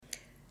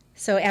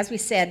So as we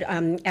said,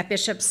 at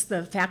Bishop's,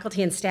 the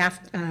faculty and staff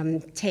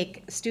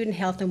take student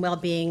health and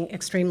well-being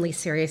extremely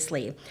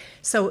seriously.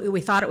 So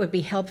we thought it would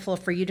be helpful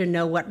for you to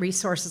know what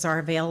resources are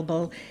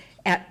available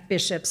at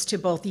Bishop's to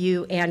both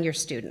you and your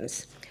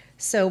students.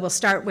 So we'll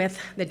start with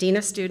the Dean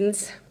of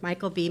Students,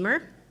 Michael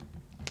Beamer.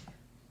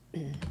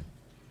 Oops,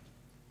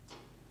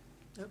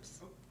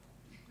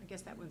 I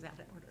guess that one's out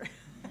of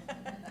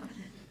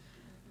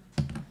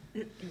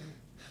order.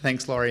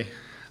 Thanks, Lori.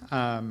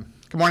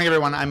 Good morning,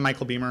 everyone. I'm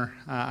Michael Beamer.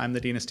 I'm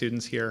the Dean of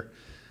Students here.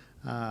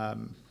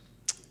 And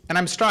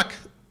I'm struck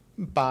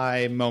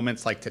by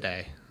moments like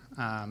today.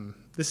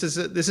 This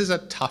is a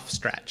tough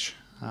stretch.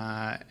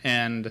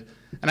 And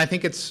I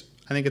think it's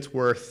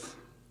worth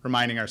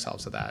reminding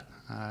ourselves of that.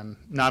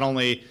 Not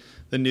only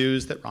the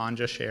news that Ron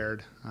just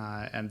shared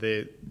and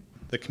the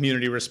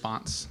community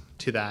response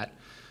to that.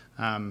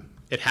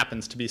 It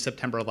happens to be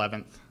September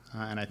 11th,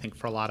 and I think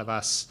for a lot of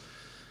us,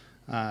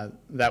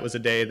 that was a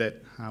day that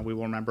we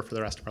will remember for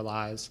the rest of our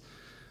lives.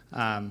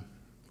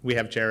 We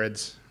have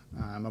Jared's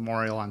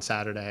memorial on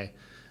Saturday,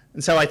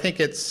 and so I think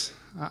it's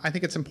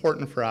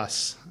important for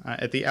us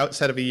at the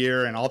outset of a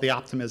year and all the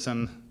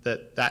optimism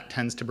that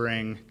tends to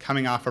bring,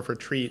 coming off of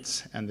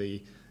retreats and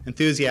the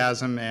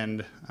enthusiasm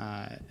and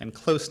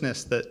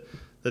closeness that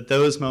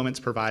those moments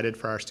provided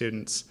for our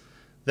students,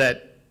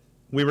 that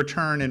we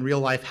return and real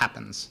life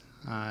happens,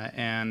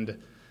 and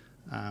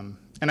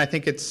I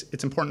think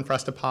it's important for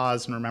us to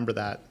pause and remember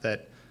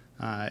that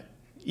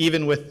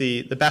even with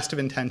the best of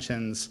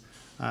intentions,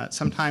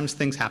 sometimes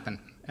things happen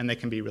and they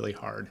can be really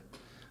hard.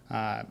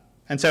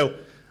 And so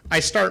I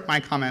start my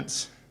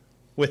comments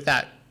with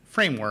that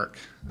framework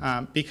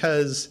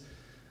because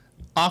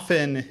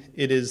often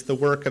it is the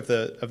work of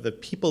the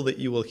people that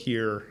you will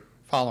hear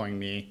following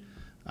me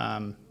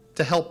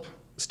to help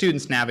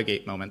students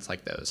navigate moments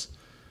like those.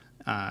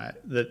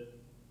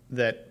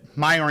 That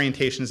my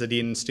orientation as a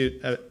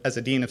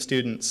dean of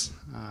students,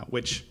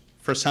 which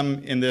for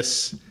some in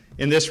this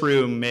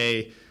room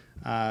may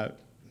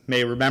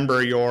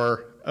remember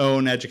your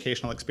own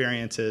educational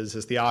experiences,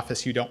 is the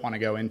office you don't want to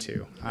go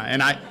into.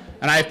 And I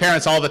have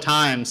parents all the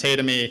time say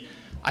to me,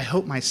 "I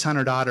hope my son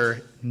or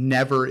daughter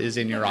never is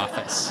in your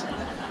office."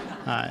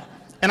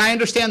 And I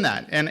understand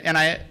that, and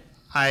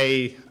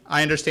I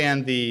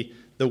understand the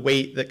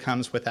weight that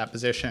comes with that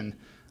position.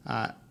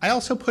 I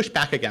also push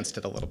back against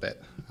it a little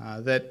bit.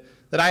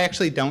 That I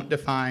actually don't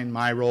define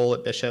my role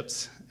at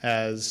Bishop's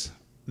as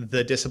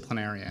the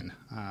disciplinarian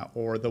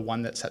or the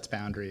one that sets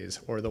boundaries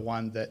or the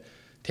one that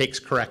takes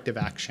corrective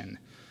action.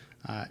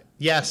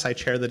 Yes, I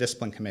chair the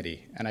discipline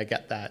committee, and I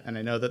get that, and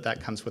I know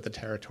that comes with the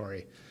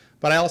territory.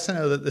 But I also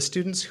know that the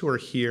students who are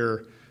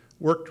here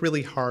worked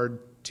really hard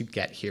to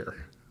get here,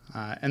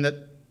 and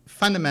that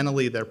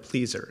fundamentally they're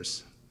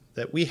pleasers,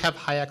 that we have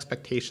high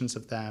expectations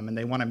of them, and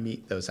they want to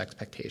meet those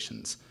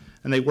expectations.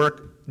 And they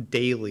work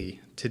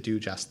daily to do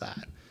just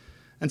that.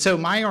 And so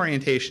my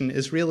orientation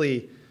is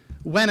really,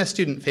 when a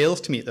student fails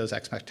to meet those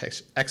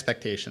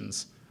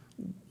expectations,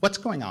 what's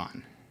going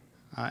on?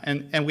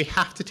 And we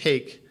have to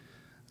take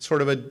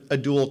sort of a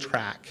dual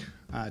track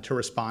to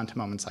respond to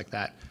moments like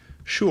that.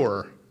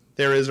 Sure,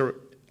 there is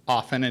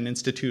often an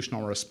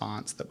institutional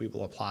response that we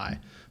will apply,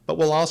 but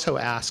we'll also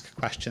ask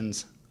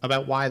questions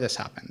about why this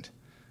happened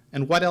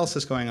and what else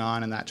is going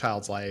on in that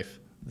child's life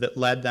that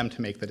led them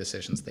to make the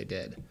decisions they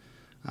did.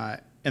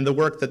 And the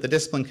work that the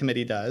discipline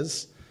committee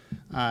does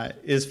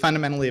is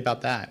fundamentally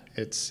about that.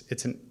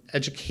 It's an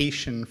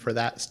education for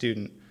that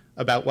student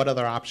about what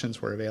other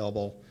options were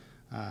available,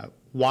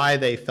 why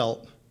they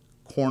felt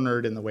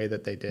cornered in the way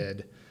that they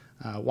did,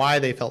 why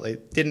they felt they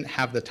didn't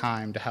have the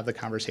time to have the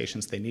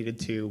conversations they needed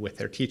to with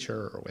their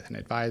teacher or with an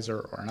advisor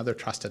or another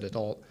trusted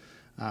adult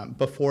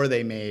before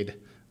they made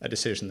a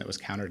decision that was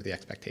counter to the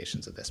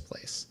expectations of this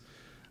place.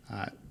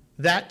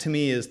 That, to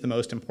me, is the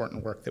most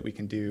important work that we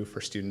can do for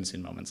students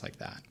in moments like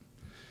that.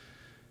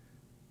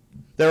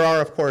 There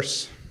are, of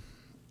course,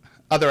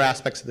 other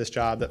aspects of this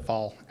job that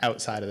fall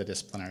outside of the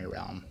disciplinary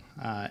realm.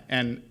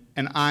 And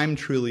I'm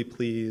truly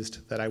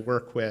pleased that I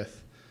work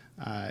with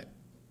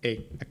a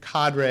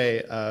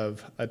cadre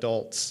of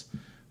adults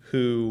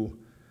who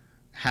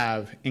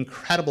have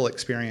incredible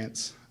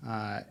experience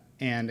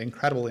and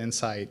incredible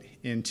insight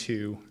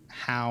into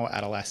how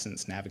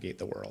adolescents navigate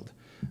the world.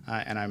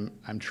 And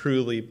I'm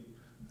truly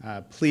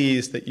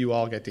pleased that you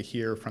all get to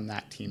hear from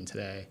that team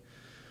today.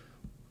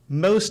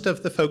 Most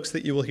of the folks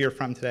that you will hear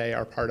from today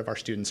are part of our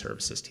student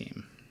services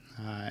team.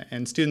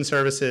 And student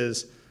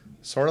services,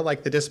 sort of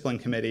like the discipline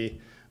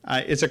committee,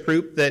 is a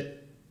group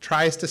that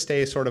tries to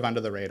stay sort of under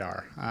the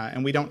radar,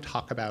 and we don't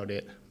talk about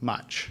it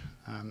much.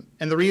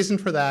 And the reason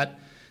for that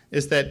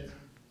is that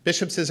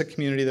Bishop's is a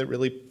community that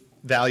really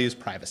values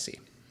privacy.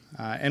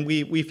 And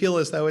we feel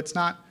as though it's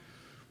not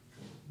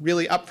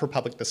really up for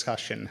public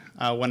discussion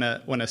when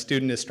a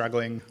student is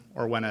struggling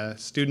or when a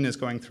student is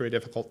going through a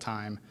difficult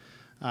time,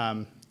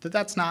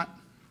 that's not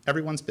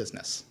everyone's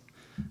business.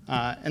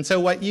 And so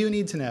what you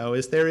need to know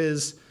is there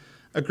is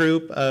a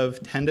group of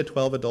 10 to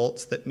 12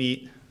 adults that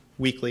meet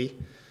weekly,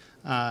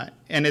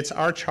 and it's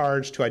our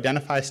charge to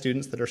identify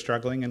students that are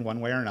struggling in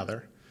one way or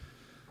another,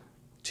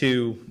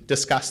 to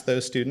discuss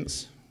those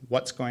students,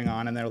 what's going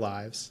on in their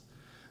lives,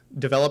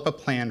 develop a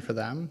plan for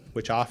them,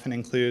 which often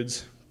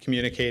includes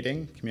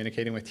communicating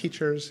with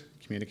teachers,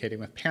 communicating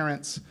with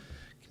parents,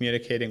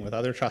 communicating with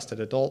other trusted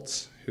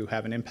adults who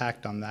have an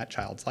impact on that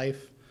child's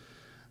life,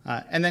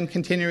 and then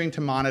continuing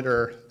to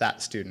monitor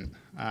that student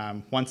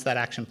once that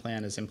action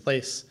plan is in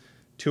place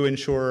to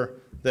ensure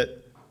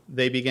that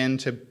they begin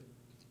to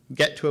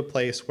get to a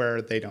place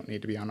where they don't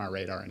need to be on our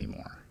radar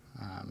anymore.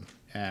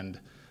 And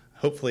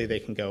hopefully they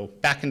can go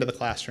back into the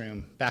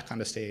classroom, back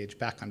onto stage,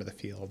 back onto the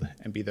field,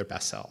 and be their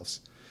best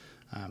selves.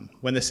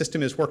 When the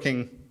system is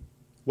working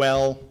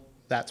well,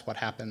 that's what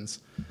happens.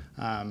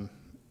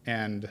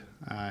 And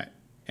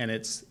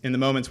it's in the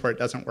moments where it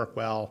doesn't work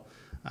well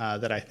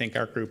that I think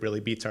our group really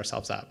beats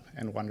ourselves up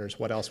and wonders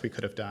what else we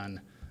could have done,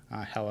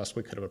 how else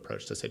we could have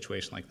approached a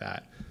situation like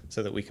that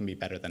so that we can be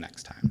better the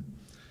next time.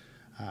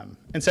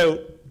 And so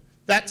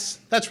that's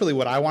really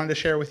what I wanted to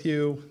share with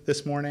you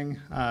this morning.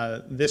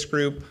 This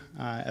group,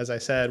 as I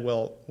said,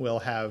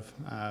 will have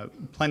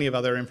plenty of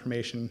other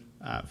information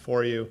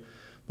for you.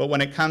 But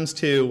when it comes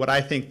to what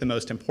I think the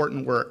most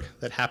important work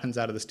that happens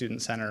out of the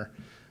Student Center,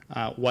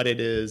 what it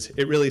is,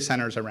 it really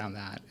centers around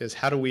that, is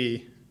how do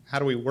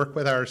we work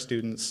with our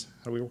students,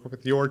 how do we work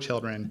with your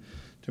children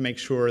to make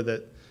sure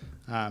that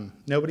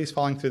nobody's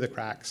falling through the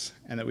cracks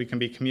and that we can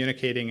be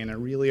communicating in a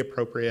really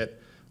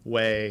appropriate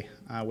way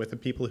with the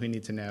people who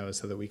need to know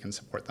so that we can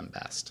support them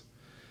best.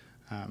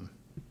 Do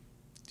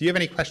you have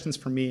any questions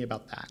for me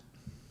about that?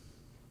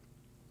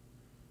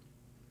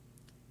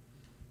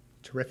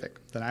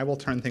 Terrific. Then I will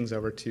turn things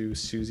over to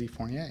Susie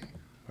Fournier,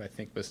 who I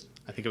think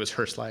it was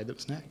her slide that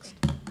was next.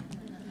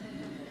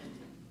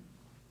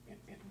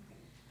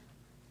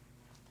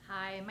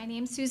 Hi, my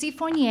name's Susie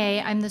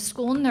Fournier. I'm the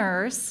school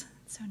nurse.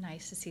 It's so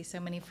nice to see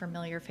so many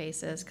familiar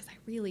faces because I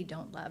really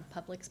don't love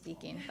public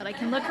speaking, but I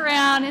can look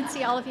around and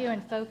see all of you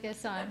and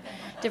focus on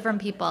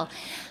different people.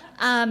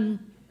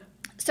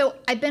 So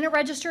I've been a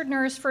registered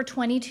nurse for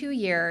 22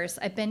 years.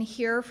 I've been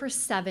here for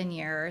 7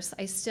 years.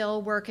 I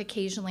still work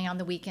occasionally on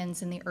the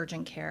weekends in the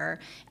urgent care,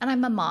 and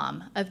I'm a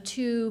mom of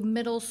 2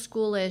 middle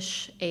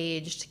schoolish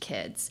aged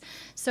kids.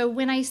 So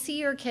when I see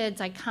your kids,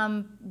 I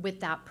come with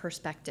that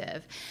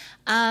perspective.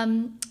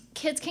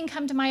 Kids can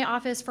come to my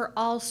office for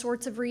all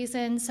sorts of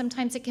reasons.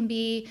 Sometimes it can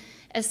be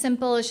as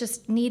simple as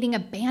just needing a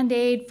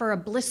Band-Aid for a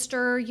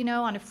blister,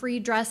 on a free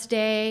dress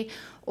day,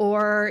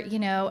 or,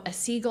 a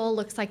seagull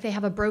looks like they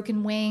have a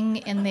broken wing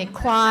in the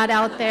quad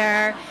out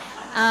there,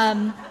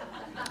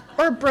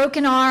 or a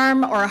broken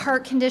arm, or a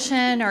heart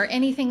condition, or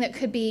anything that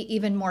could be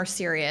even more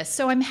serious.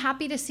 So I'm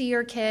happy to see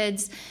your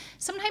kids.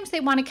 Sometimes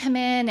they want to come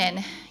in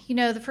and,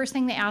 the first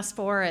thing they ask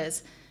for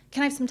is,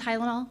 can I have some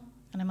Tylenol?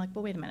 And I'm like,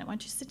 well, wait a minute. Why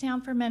don't you sit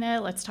down for a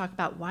minute? Let's talk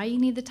about why you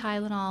need the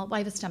Tylenol. Why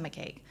have a stomach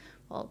ache?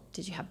 Well,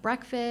 did you have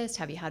breakfast?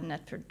 Have you had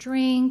enough to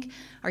drink?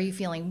 Are you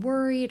feeling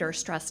worried or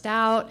stressed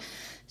out?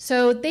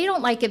 So they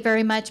don't like it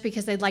very much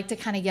because they'd like to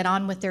kind of get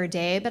on with their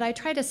day, but I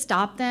try to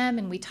stop them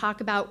and we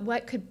talk about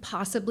what could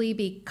possibly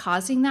be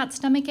causing that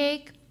stomach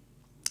ache.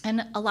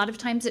 And a lot of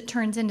times it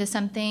turns into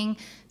something,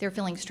 they're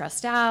feeling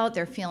stressed out,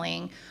 they're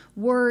feeling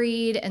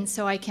worried, and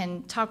so I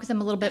can talk with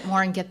them a little bit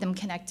more and get them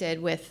connected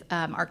with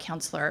our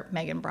counselor,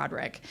 Megan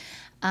Broderick.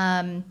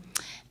 But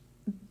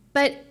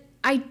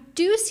I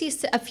do see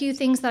a few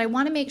things that I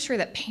want to make sure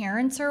that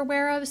parents are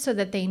aware of so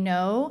that they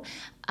know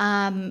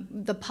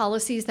the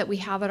policies that we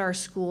have at our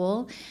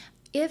school.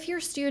 If your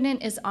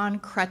student is on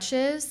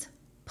crutches,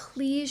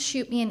 please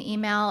shoot me an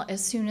email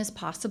as soon as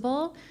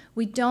possible.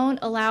 We don't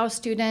allow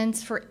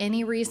students for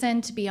any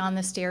reason to be on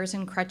the stairs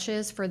in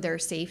crutches for their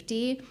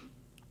safety.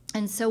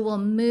 And so we'll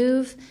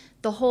move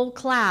the whole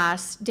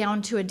class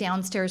down to a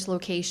downstairs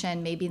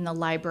location, maybe in the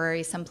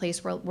library,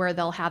 someplace where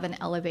they'll have an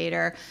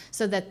elevator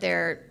so that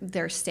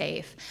they're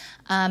safe.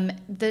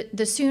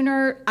 The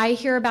sooner I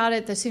hear about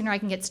it, the sooner I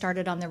can get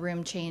started on the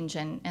room change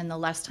and the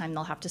less time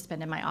they'll have to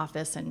spend in my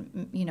office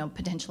and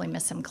potentially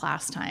miss some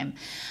class time.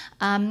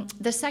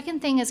 The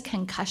second thing is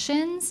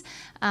concussions.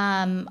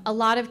 A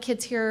lot of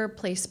kids here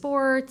play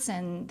sports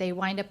and they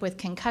wind up with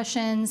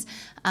concussions.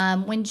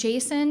 When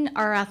Jason,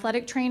 our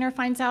athletic trainer,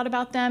 finds out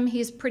about them,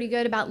 he's pretty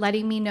good about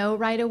letting me know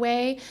right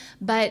away.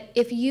 But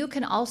if you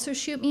can also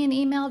shoot me an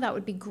email, that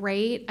would be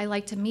great. I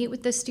like to meet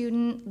with the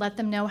student, let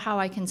them know how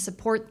I can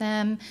support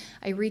them.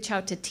 I reach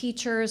out to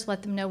teachers,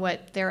 let them know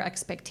what their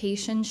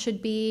expectations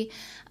should be.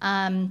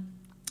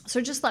 So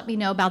just let me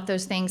know about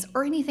those things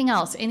or anything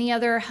else, any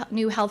other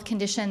new health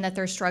condition that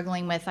they're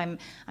struggling with.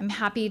 I'm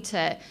happy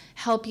to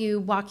help you,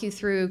 walk you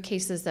through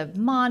cases of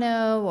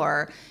mono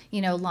or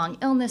long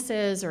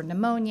illnesses or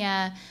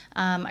pneumonia.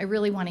 I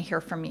really want to hear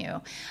from you.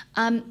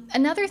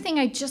 Another thing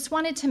I just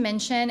wanted to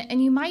mention,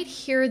 and you might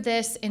hear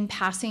this in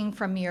passing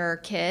from your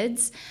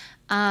kids,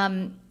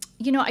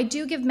 I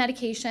do give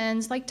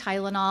medications like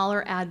Tylenol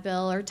or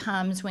Advil or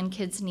Tums when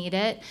kids need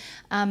it.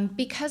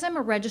 Because I'm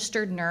a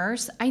registered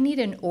nurse, I need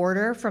an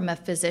order from a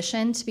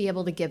physician to be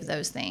able to give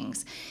those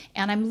things.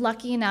 And I'm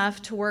lucky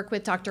enough to work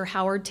with Dr.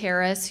 Howard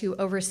Terrace, who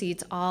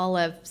oversees all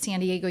of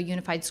San Diego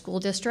Unified School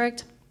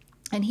District.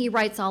 And he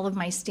writes all of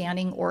my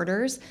standing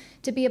orders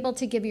to be able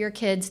to give your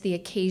kids the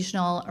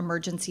occasional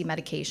emergency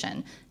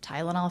medication,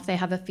 Tylenol if they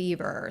have a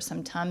fever, or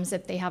some Tums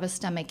if they have a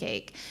stomach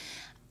ache.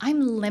 I'm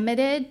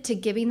limited to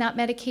giving that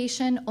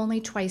medication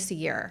only twice a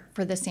year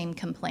for the same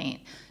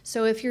complaint.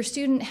 So if your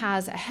student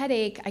has a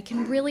headache, I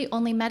can really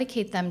only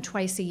medicate them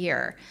twice a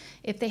year.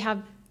 If they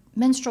have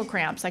menstrual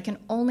cramps, I can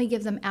only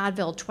give them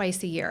Advil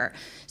twice a year.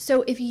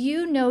 So if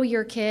you know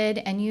your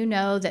kid and you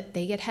know that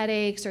they get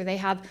headaches or they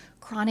have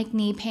chronic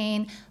knee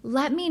pain,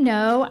 let me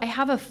know. I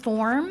have a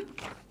form,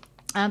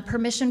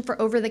 permission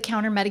for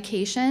over-the-counter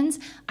medications.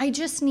 I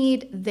just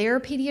need their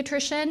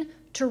pediatrician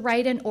to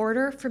write an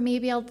order for me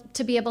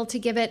to be able to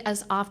give it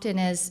as often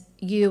as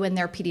you and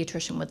their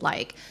pediatrician would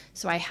like.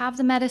 So I have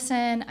the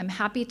medicine, I'm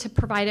happy to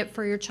provide it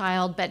for your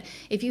child, but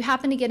if you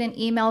happen to get an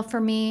email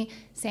from me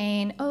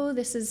saying, oh,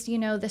 this is,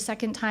 the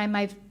second time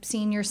I've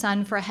seen your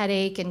son for a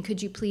headache, and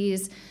could you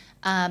please,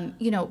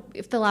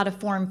 fill out a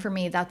form for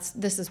me,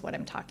 this is what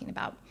I'm talking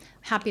about.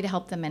 Happy to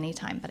help them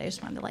anytime, but I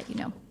just wanted to let you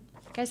know.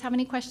 You guys have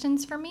any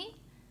questions for me?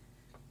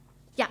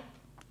 Yeah.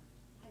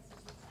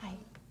 Hi.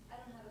 I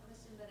don't have a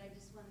question, but I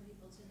just wanted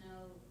people to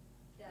know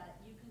that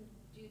you can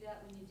do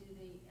that when you do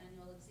the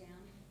annual exam.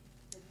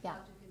 The Yeah.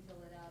 doctor can fill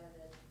it out of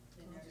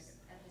the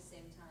nurse at the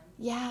same time.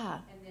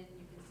 Yeah. And then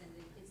you can send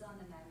it, it's on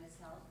the Magnus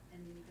Health,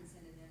 and then you can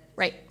send it in at the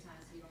Right. same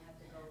time, so you don't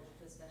have to go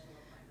to a special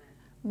appointment.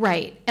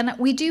 Right, and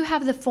we do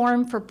have the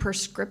form for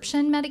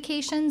prescription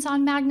medications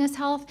on Magnus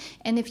Health,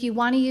 and if you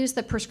want to use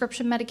the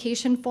prescription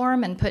medication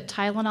form and put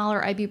Tylenol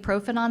or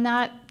ibuprofen on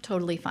that,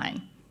 totally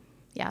fine.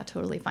 Yeah,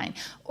 totally fine.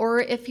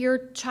 Or if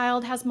your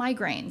child has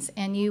migraines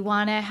and you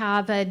want to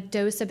have a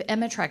dose of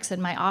Imitrex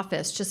in my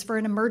office just for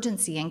an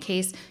emergency in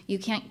case you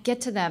can't get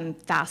to them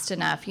fast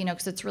enough,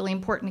 because it's really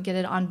important to get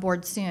it on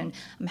board soon,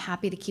 I'm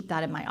happy to keep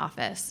that in my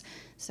office.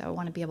 So I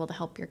want to be able to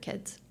help your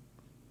kids.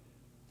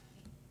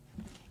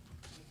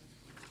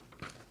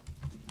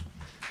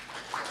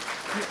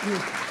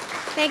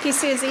 Thank you,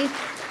 Susie.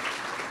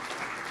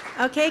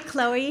 Okay,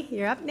 Chloe,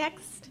 you're up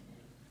next.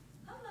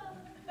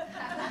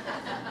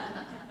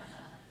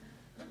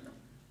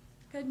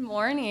 Good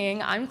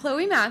morning. I'm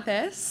Chloe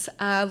Mathis.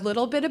 A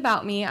little bit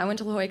about me. I went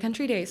to La Jolla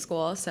Country Day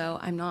School, so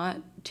I'm not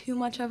too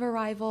much of a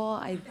rival.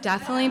 I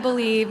definitely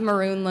believe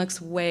maroon looks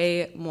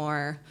way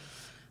more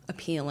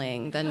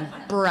appealing than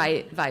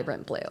bright,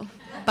 vibrant blue.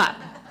 But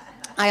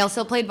I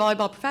also played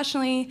volleyball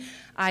professionally.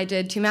 I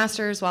did 2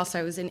 masters whilst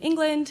I was in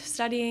England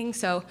studying,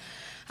 so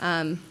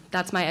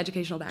that's my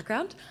educational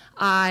background.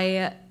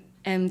 I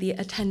am the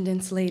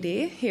attendance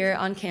lady here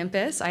on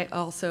campus. I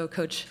also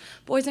coach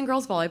boys and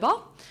girls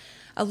volleyball.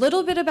 A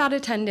little bit about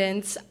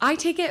attendance. I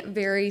take it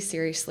very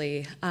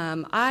seriously.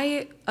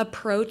 I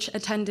approach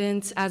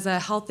attendance as a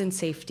health and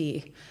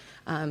safety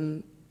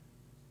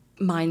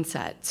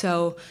mindset.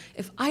 So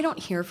if I don't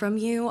hear from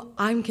you,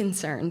 I'm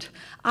concerned.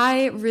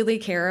 I really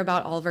care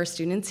about all of our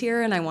students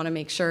here, and I want to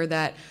make sure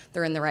that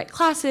they're in the right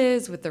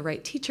classes with the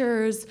right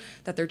teachers,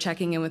 that they're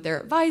checking in with their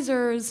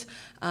advisors.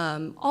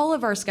 All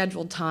of our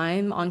scheduled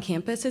time on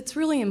campus, it's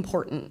really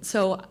important.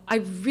 So I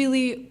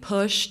really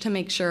push to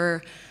make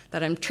sure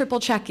that I'm triple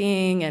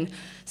checking, and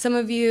some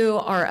of you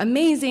are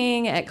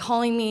amazing at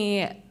calling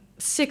me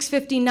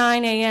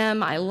 6:59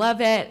 a.m. I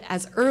love it.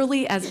 As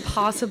early as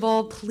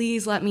possible,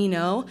 please let me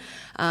know.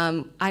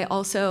 I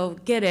also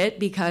get it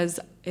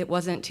because it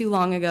wasn't too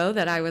long ago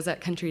that I was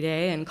at Country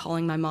Day and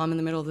calling my mom in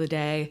the middle of the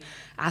day,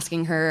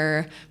 asking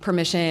her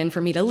permission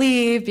for me to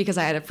leave because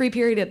I had a free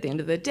period at the end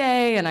of the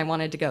day and I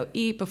wanted to go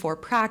eat before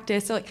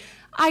practice. So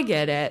I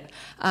get it.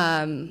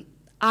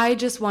 I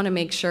just want to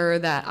make sure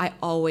that I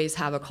always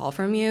have a call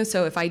from you.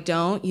 So if I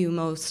don't, you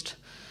most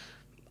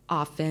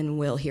often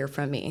will hear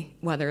from me,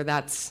 whether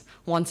that's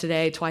once a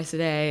day, twice a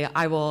day.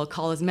 I will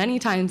call as many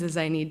times as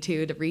I need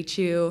to reach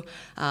you.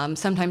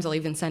 Sometimes I'll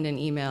even send an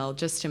email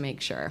just to make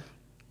sure.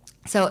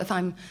 So if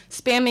I'm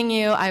spamming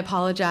you, I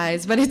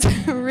apologize, but it's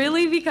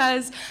really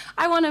because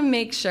I want to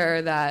make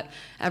sure that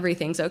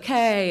everything's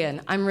okay,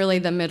 and I'm really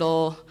the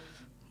middle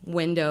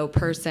window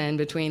person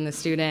between the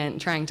student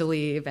trying to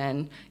leave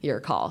and your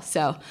call.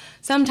 So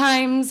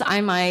sometimes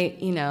I might,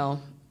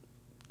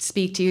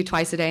 speak to you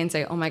twice a day and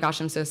say, oh my gosh,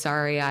 I'm so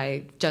sorry,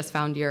 I just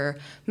found your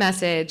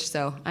message.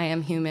 So I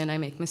am human, I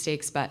make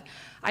mistakes, but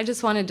I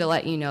just wanted to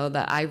let you know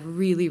that I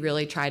really,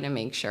 really try to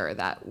make sure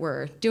that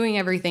we're doing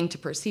everything to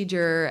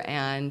procedure.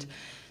 And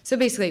so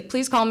basically,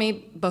 please call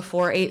me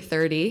before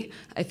 8:30.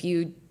 If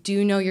you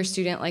do know your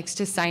student likes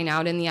to sign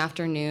out in the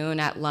afternoon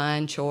at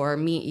lunch or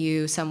meet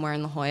you somewhere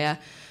in La Jolla,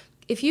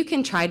 if you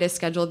can try to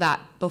schedule that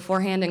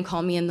beforehand and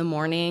call me in the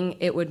morning,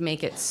 it would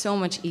make it so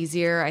much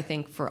easier, I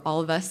think, for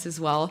all of us as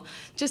well,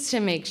 just to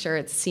make sure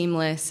it's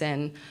seamless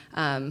and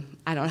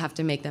I don't have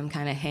to make them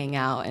kind of hang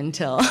out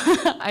until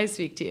I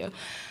speak to you.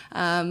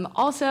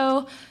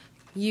 Also,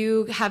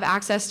 you have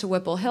access to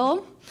Whipple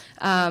Hill.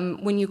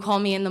 When you call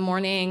me in the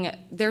morning,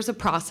 there's a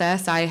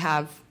process. I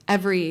have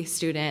every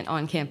student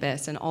on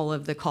campus and all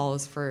of the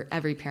calls for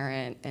every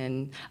parent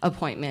and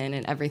appointment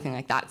and everything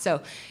like that.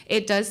 So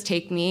it does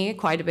take me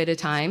quite a bit of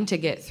time to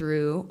get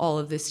through all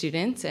of the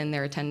students and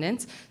their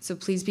attendance. So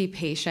please be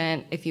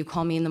patient. If you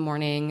call me in the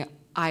morning,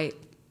 I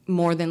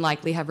more than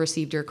likely have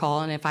received your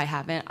call, and if I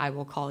haven't, I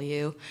will call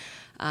you.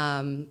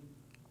 And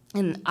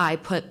I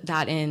put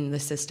that in the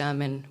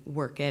system and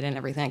work it and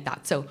everything like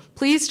that. So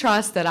please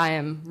trust that I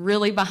am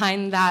really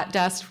behind that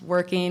desk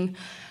working.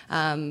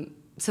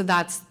 So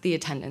that's the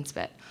attendance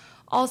bit.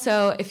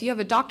 Also, if you have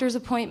a doctor's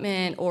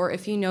appointment, or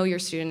if you know your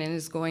student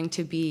is going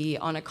to be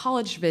on a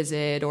college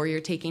visit, or you're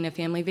taking a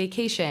family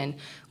vacation,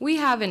 we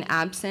have an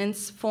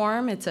absence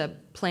form. It's a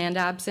planned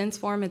absence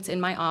form. It's in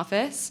my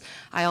office.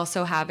 I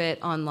also have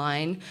it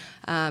online.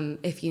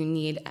 If you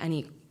need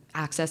any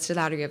access to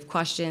that or you have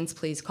questions,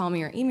 please call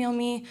me or email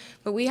me.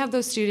 But we have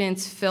those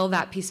students fill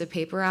that piece of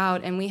paper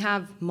out, and we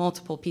have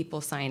multiple people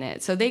sign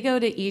it. So they go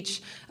to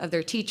each of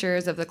their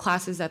teachers of the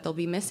classes that they'll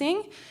be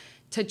missing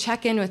to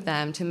check in with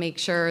them to make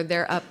sure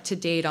they're up to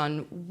date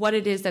on what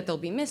it is that they'll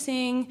be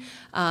missing,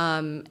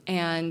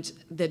 and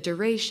the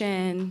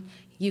duration.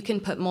 You can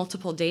put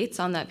multiple dates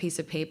on that piece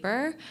of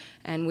paper.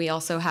 And we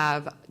also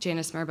have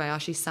Janice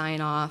Murabayashi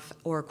sign off,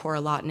 or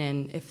Cora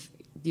Lotnan if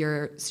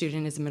your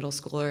student is a middle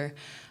schooler.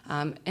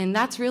 And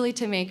that's really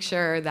to make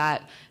sure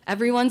that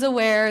everyone's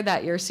aware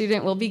that your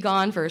student will be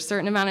gone for a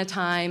certain amount of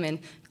time, and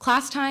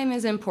class time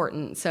is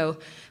important. So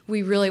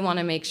we really want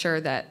to make sure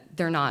that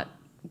they're not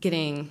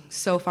getting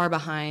so far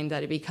behind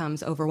that it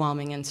becomes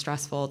overwhelming and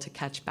stressful to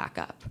catch back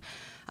up.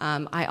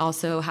 I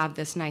also have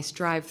this nice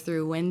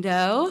drive-through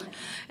window.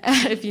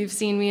 If you've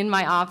seen me in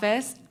my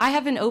office, I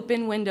have an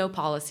open window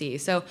policy.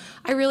 So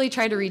I really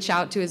try to reach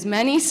out to as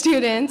many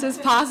students as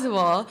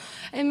possible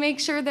and make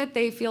sure that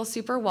they feel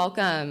super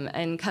welcome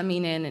and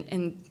coming in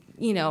and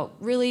you know,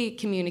 really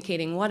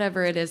communicating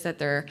whatever it is that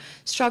they're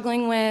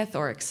struggling with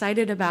or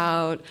excited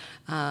about,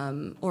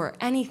 or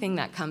anything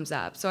that comes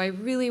up. So I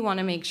really want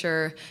to make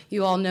sure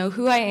you all know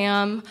who I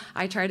am.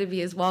 I try to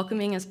be as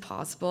welcoming as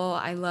possible.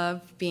 I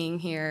love being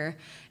here,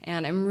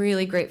 and I'm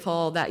really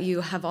grateful that you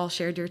have all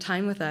shared your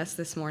time with us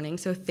this morning,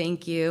 so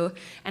thank you.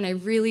 And I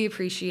really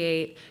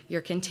appreciate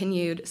your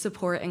continued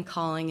support and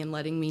calling and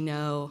letting me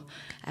know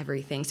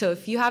everything. So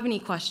if you have any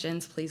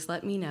questions, please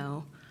let me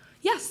know.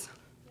 Yes?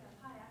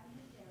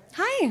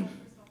 Hi. First of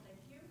all,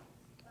 thank you.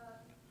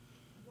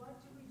 What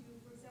do we do?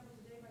 For example,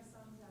 today my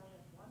son's out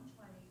at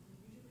 1:20.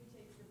 He usually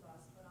takes the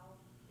bus, but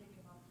I'll pick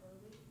him up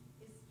early.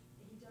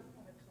 He doesn't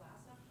have a class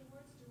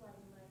afterwards. Do I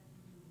let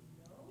you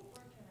know,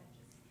 or can I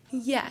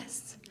just?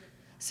 Yes.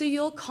 So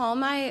you'll call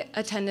my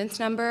attendance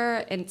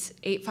number. It's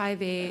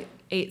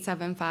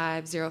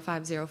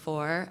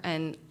 858-875-0504,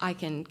 and I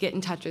can get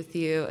in touch with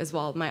you as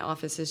well. My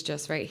office is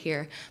just right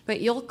here.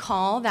 But you'll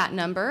call that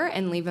number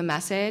and leave a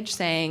message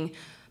saying,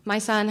 my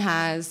son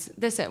has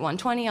this at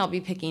 1:20, I'll be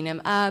picking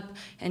him up,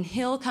 and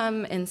he'll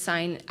come and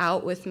sign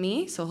out with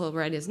me. So he'll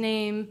write his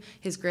name,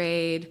 his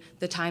grade,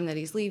 the time that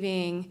he's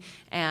leaving,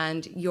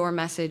 and your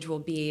message will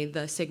be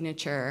the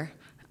signature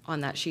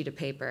on that sheet of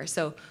paper.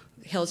 So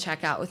he'll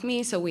check out with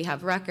me so we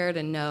have record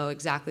and know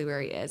exactly where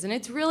he is. And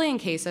it's really in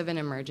case of an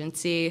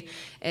emergency.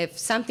 If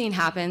something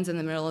happens in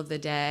the middle of the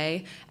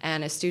day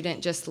and a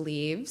student just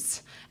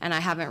leaves and I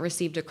haven't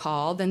received a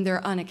call, then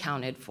they're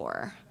unaccounted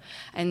for.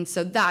 And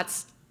so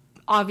that's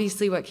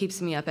obviously what keeps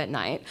me up at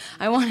night.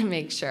 I want to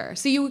make sure.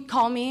 So you would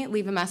call me,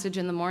 leave a message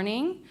in the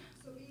morning.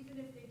 So even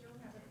if they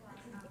don't have a class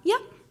afterwards,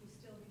 Yep. you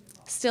still need to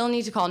call? Still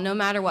need to call no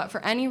matter what.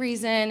 For any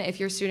reason, if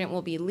your student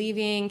will be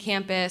leaving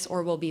campus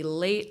or will be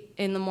late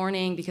in the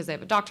morning because they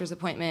have a doctor's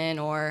appointment,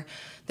 or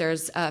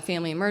there's a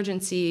family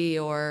emergency,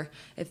 or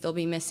if they'll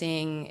be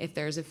missing, if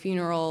there's a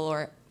funeral,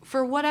 or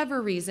for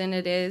whatever reason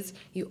it is,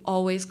 you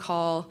always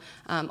call,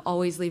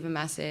 always leave a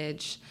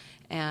message,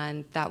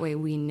 and that way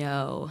we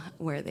know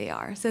where they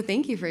are. So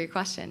thank you for your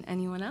question.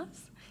 Anyone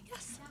else?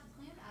 Yes? That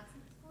planned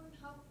absence form,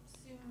 how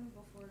soon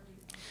before do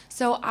you?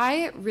 So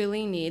I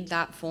really need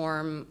that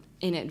form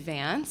in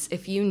advance.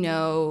 If you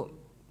know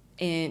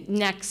at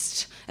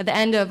the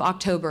end of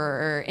October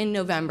or in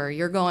November,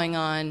 you're going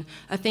on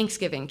a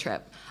Thanksgiving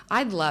trip,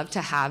 I'd love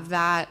to have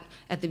that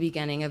at the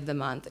beginning of the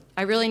month.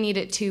 I really need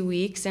it 2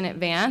 weeks in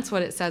advance,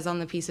 what it says on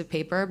the piece of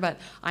paper, but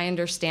I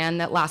understand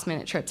that last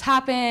minute trips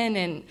happen,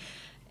 and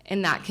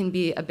that can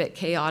be a bit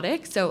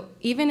chaotic. So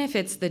even if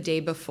it's the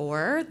day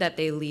before that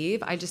they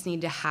leave, I just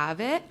need to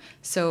have it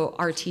so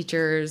our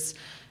teachers,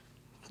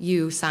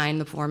 you sign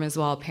the form as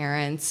well,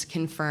 parents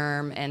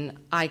confirm, and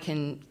I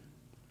can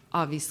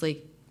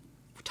obviously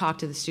talk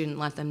to the student,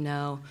 let them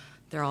know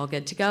they're all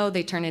good to go.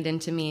 They turn it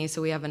into me,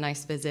 so we have a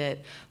nice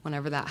visit.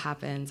 Whenever that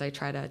happens, I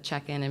try to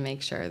check in and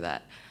make sure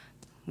that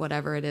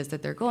whatever it is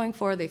that they're going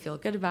for, they feel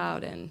good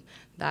about, and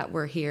that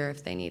we're here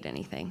if they need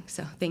anything.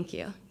 So thank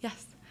you.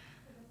 Yes?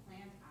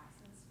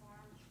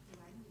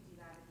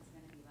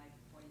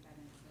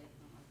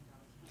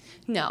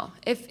 No.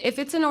 If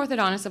it's an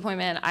orthodontist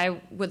appointment,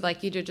 I would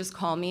like you to just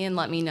call me and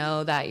let me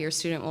know that your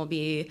student will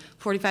be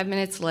 45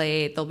 minutes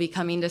late. They'll be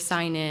coming to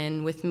sign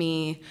in with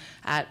me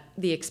at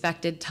the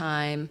expected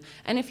time.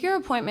 And if your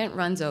appointment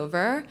runs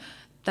over,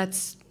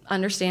 that's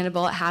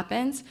understandable, it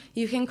happens.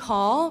 You can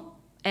call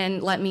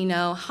and let me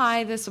know,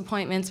 hi, this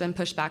appointment's been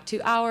pushed back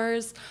 2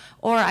 hours,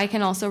 or I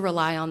can also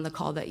rely on the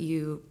call that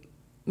you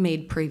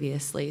made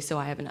previously so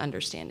I have an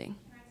understanding.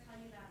 Can I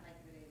tell you that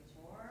like the day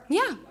before?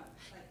 Yeah. Like,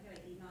 can I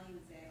email you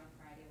and say on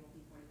Friday we'll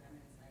be 45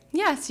 minutes late?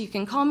 Yes, you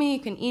can call me, you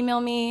can email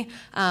me.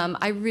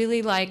 I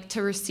really like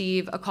to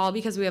receive a call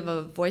because we have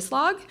a voice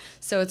log,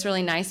 so it's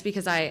really nice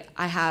because I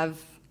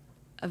have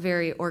a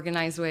very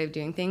organized way of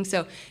doing things.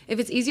 So if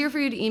it's easier for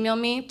you to email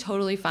me,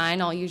 totally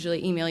fine. I'll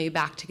usually email you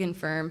back to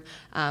confirm,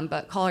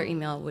 but call or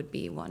email would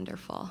be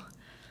wonderful.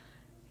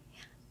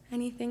 Yeah.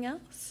 Anything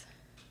else?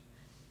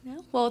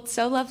 No? Well, it's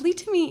so lovely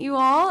to meet you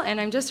all,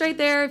 and I'm just right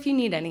there if you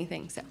need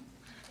anything. So.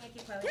 Thank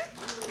you, Chloe.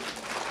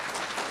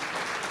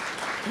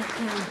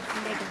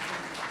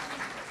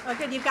 Oh,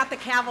 good, you've got the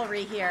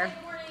cavalry here.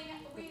 Good morning.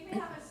 We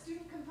have a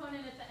student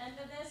component at the end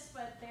of this,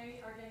 but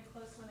they are getting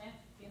close when they have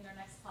to be in their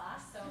next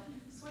class. So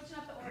switching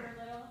up the order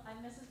a little,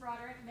 I'm Mrs.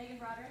 Broderick, Megan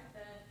Broderick,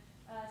 the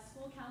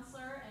school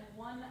counselor, and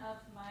one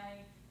of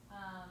my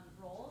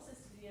roles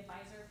is to be the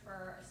advisor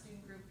for a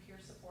student group peer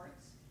support.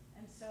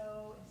 And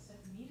so instead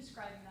of me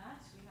describing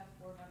that, we have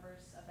 4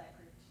 members of that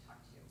group to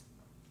talk to you.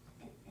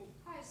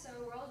 Hi, so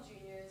we're all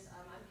juniors.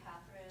 I'm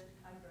Catherine.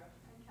 I'm Brooke.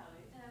 I'm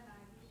Kelly. And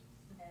I'm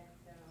Maggie.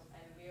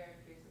 And we are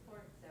peer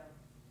support. So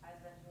as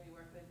mentioned, we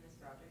work with Ms.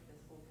 Broderick, the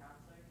school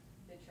counselor,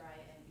 to try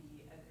and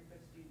be a group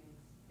of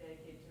students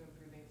dedicated to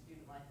improving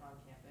student life on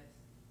campus.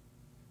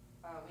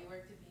 We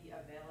work to be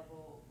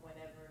available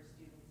whenever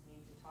students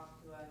need to talk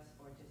to us,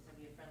 or just to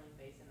be a friendly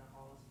face in the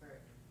halls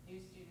for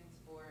new students,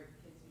 for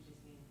kids who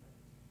just needs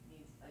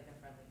like a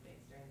friendly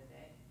face during the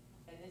day.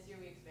 And this year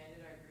we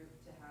expanded our group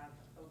to have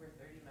over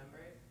 30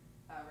 members,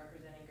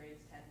 representing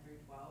grades 10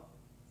 through 12.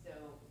 So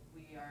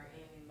we are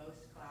in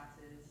most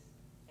classes,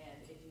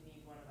 and if you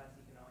need one of us,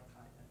 you can always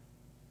find us.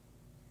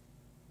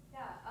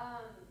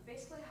 Yeah,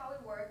 basically how we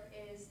work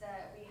is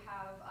that we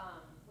have,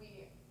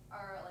 we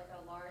are like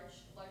a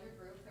larger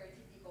group,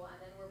 32 people, and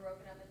then we're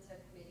broken up into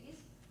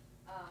committees.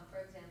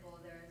 For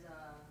example, there's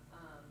a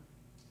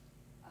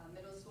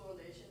middle school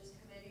relations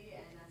committee,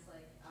 and that's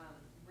like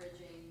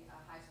bridging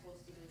high school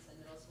students and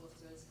middle school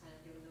students, kind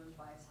of giving them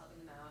advice,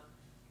 helping them out.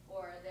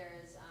 Or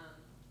there's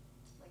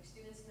like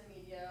students in the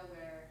media,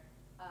 where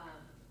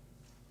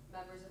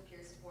members of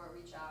peer support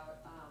reach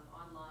out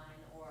online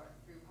or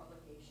through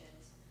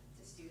publications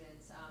to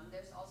students.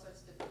 There's all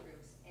sorts of different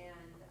groups.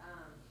 And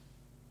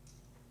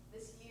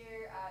this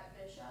year at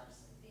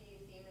Bishop's, the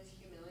theme is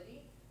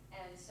humility.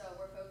 And so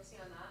we're focusing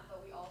on that,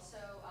 but we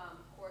also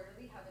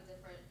quarterly have a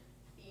different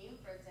theme.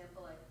 For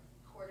example, like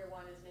quarter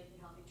 1 is making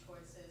healthy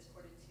choices,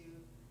 quarter 2,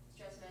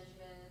 stress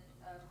management,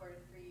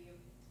 quarter 3,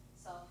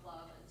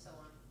 self-love, and so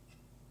on.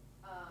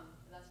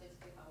 And that's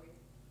basically how we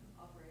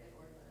operate and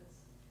organize.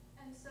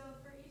 And so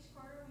for each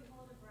quarter, we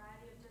hold a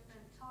variety of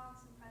different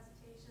talks and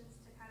presentations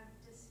to kind of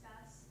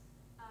discuss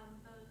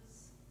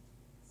those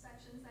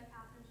sections that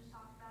Catherine just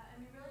talked about.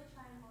 And we really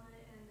try and hold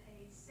it in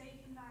a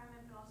safe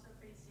environment, but also a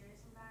pretty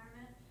serious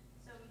environment.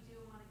 So we do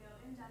want to go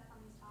in depth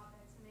on these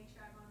topics and make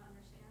sure everyone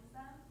understands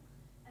them.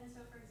 And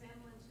so, for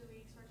example, in 2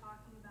 weeks, we're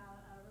talking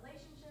about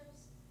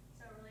relationships.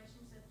 So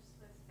relationships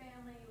with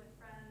family, with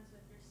friends,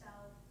 with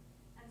yourself.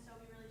 And so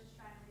we really just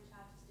try and reach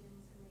out to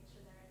students and make sure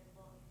they're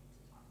able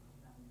to talk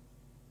with them.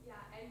 Yeah,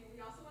 and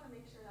we also want to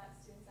make sure that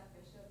students at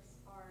Bishop's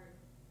are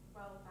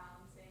well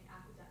balancing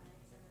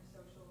academics and their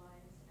social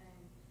lives, and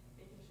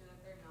making sure that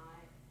they're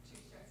not too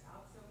stressed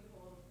out. So we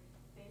hold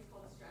things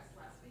called Stress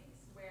Less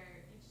Weeks,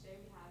 where each day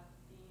we have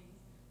themes.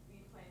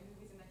 We play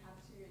movies in the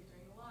cafeteria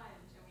during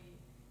lunch, and we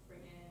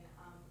bring in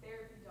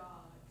therapy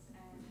dogs,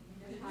 and we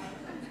just have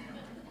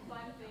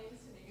fun things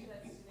to make sure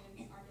that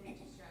students aren't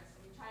getting too stressed.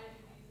 And we try to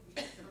do these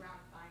weeks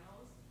around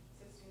finals,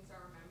 so students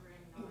are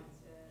remembering not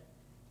to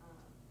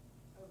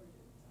overdo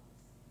themselves.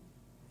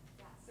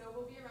 Yeah, so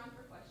we'll be around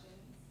for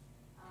questions.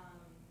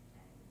 And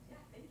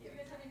yeah, thank Do you. you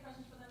guys have any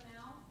questions for them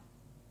now?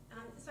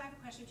 So I have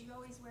a question. Do you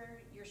always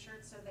wear your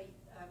shirts so that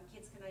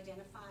kids can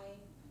identify,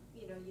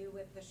 you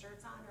with the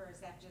shirts on, or is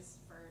that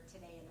just for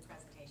today in the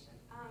presentation?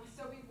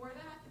 So we wore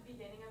them at the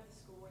beginning of the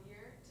school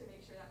year to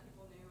make sure that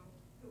people knew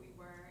who we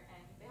were,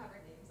 and they have our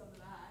names on the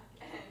back.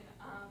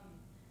 And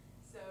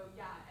so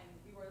yeah, and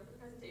we wore them for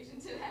the presentation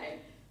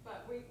today,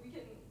 but we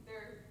can,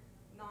 they're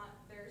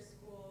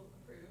school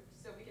approved,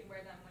 so we can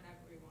wear them whenever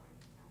we want.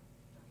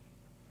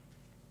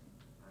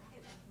 All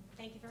right.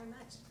 Thank you very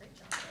much. Great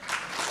job.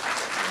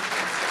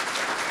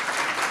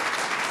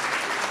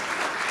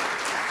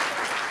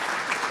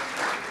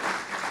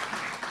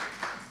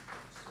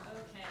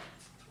 Okay.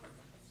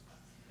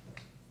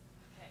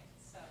 Okay,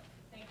 so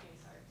thank you.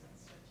 Sorry for the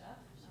switch up.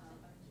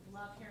 I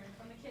love hearing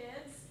from the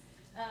kids.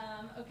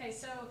 Okay,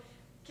 so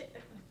I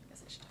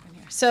guess I should have been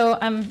here. So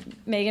I'm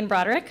Megan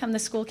Broderick. I'm the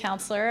school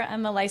counselor.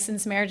 I'm a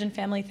licensed marriage and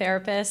family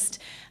therapist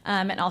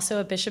and also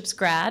a Bishop's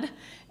grad.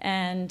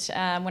 And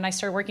when I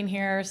started working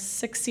here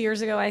 6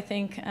 years ago, I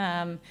think,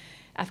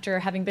 after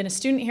having been a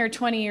student here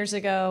 20 years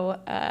ago,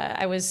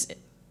 I was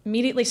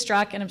immediately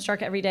struck, and I'm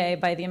struck every day,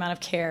 by the amount of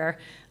care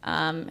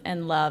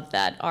and love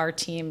that our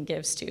team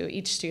gives to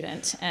each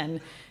student, and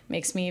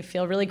makes me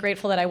feel really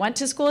grateful that I went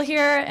to school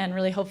here, and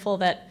really hopeful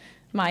that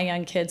my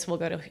young kids will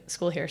go to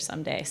school here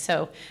someday.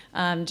 So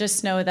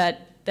just know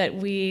that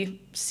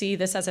we see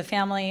this as a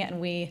family,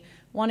 and we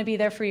want to be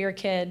there for your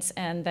kids,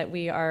 and that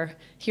we are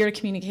here to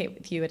communicate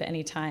with you at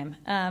any time.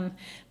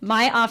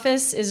 My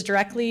office is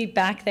directly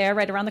back there,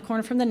 right around the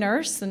corner from the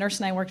nurse. The nurse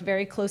and I worked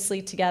very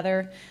closely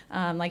together.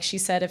 Like she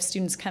said, if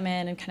students come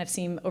in and kind of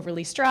seem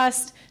overly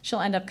stressed, she'll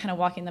end up kind of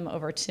walking them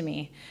over to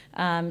me.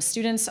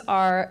 Students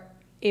are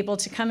able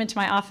to come into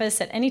my office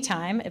at any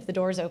time if the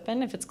door is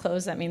open. If it's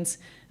closed, that means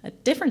a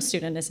different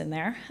student is in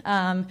there.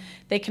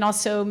 They can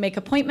also make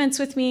appointments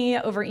with me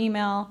over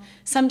email.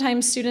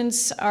 Sometimes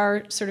students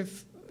are sort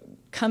of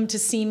come to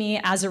see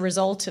me as a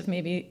result of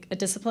maybe a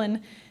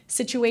discipline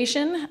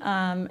situation.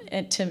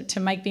 And to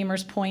Mike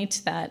Beamer's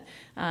point that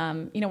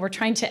we're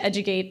trying to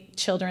educate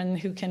children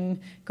who can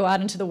go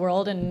out into the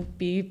world and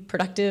be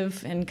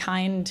productive and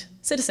kind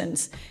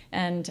citizens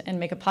and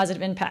make a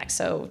positive impact.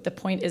 So the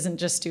point isn't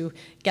just to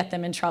get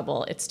them in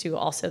trouble, it's to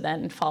also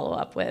then follow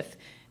up with,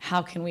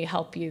 how can we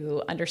help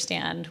you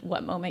understand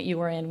what moment you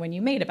were in when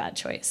you made a bad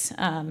choice?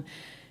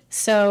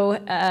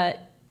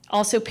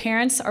 Also,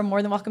 parents are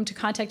more than welcome to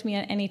contact me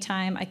at any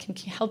time. I can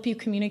help you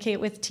communicate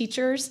with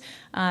teachers.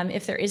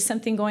 If there is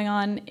something going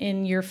on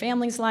in your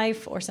family's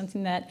life, or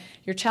something that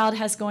your child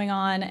has going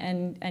on,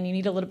 and you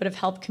need a little bit of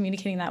help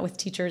communicating that with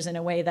teachers in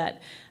a way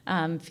that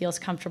feels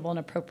comfortable and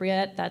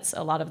appropriate, that's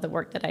a lot of the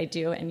work that I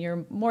do. And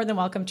you're more than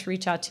welcome to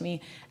reach out to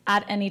me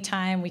at any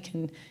time. We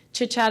can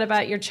chit-chat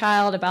about your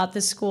child, about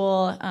the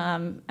school.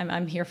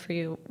 I'm here for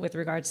you with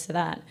regards to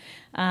that.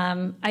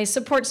 I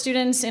support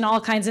students in all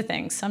kinds of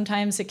things.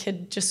 Sometimes a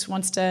kid just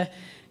wants to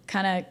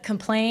kind of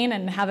complain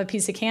and have a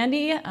piece of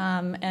candy,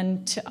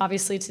 and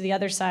obviously to the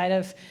other side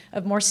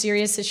of more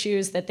serious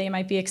issues that they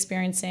might be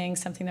experiencing,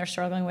 something they're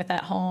struggling with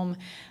at home,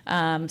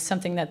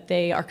 something that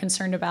they are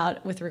concerned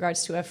about with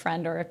regards to a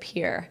friend or a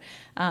peer.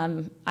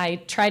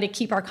 I try to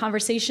keep our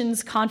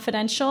conversations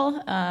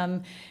confidential.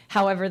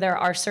 However, there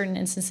are certain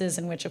instances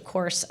in which, of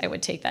course, I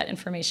would take that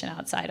information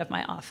outside of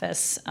my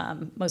office,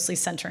 mostly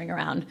centering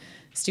around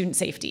student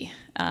safety.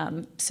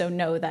 So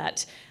know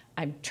that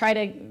I try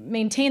to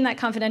maintain that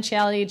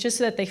confidentiality just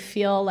so that they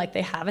feel like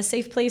they have a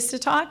safe place to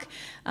talk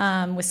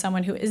with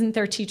someone who isn't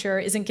their teacher,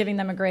 isn't giving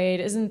them a grade,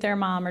 isn't their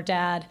mom or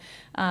dad.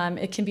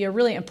 It can be a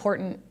really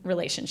important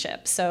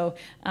relationship. So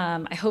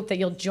I hope that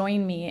you'll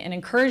join me in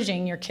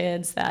encouraging your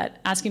kids that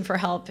asking for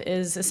help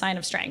is a sign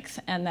of strength,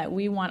 and that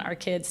we want our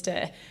kids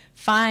to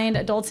find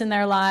adults in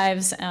their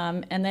lives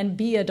and then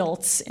be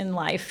adults in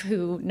life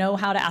who know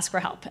how to ask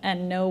for help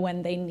and know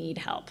when they need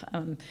help.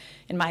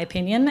 In my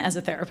opinion, as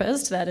a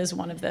therapist, that is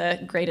one of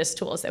the greatest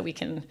tools that we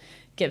can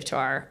give to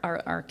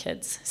our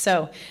kids.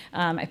 So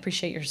I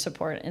appreciate your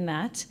support in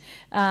that.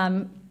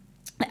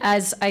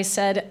 As I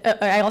said,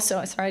 I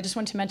just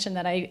want to mention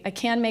that I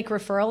can make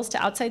referrals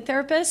to outside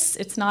therapists.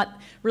 It's not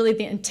really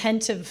the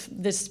intent of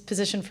this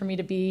position for me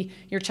to be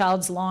your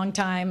child's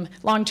long-term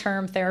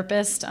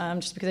therapist,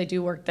 just because I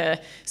do work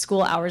the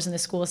school hours and the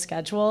school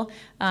schedule.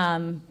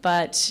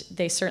 But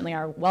they certainly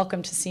are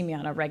welcome to see me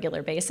on a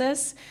regular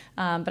basis.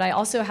 But I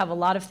also have a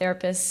lot of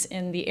therapists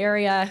in the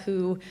area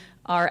who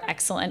are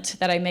excellent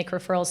that I make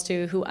referrals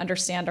to, who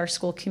understand our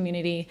school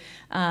community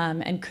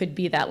and could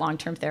be that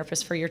long-term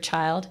therapist for your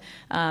child.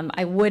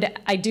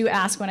 I do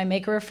ask when I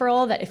make a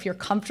referral that if you're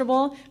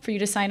comfortable for you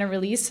to sign a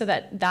release so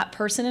that that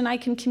person and I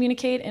can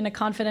communicate in a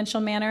confidential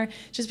manner,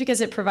 just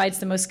because it provides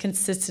the most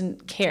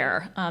consistent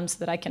care so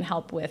that I can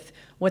help with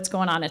what's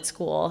going on at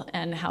school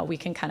and how we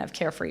can kind of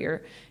care for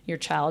your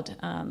child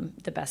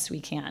the best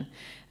we can.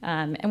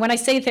 And when I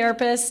say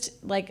therapist,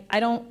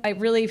 I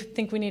really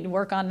think we need to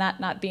work on that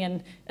not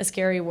being a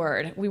scary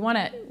word. We want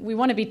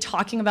to be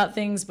talking about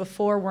things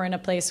before we're in a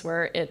place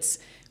where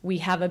we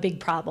have a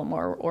big problem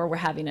or we're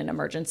having an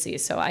emergency.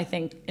 So I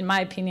think, in my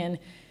opinion,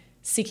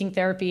 seeking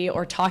therapy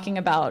or talking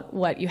about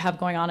what you have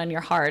going on in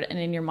your heart and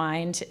in your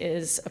mind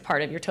is a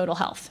part of your total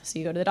health. So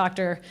you go to the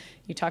doctor,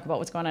 you talk about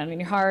what's going on in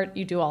your heart,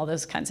 you do all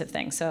those kinds of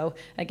things. So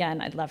again,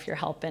 I'd love your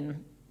help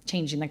in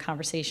changing the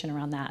conversation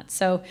around that.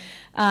 So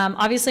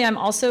obviously I'm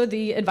also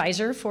the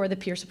advisor for the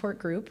peer support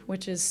group,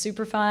 which is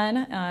super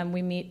fun.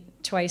 We meet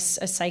twice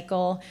a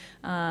cycle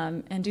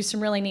and do some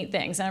really neat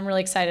things. And I'm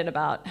really excited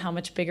about how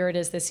much bigger it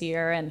is this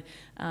year, and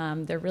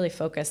they're really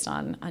focused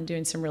on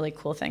doing some really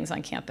cool things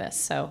on campus.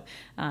 So,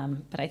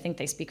 but I think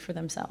they speak for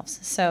themselves.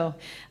 So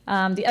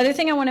the other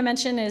thing I want to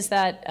mention is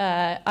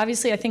that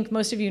obviously I think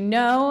most of you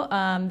know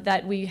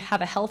that we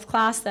have a health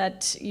class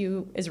that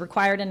is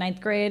required in 9th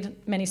grade.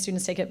 Many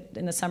students take it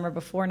in the summer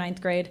before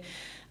 9th grade.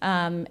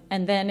 And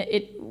then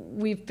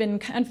we've been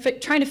kind of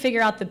trying to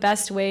figure out the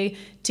best way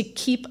to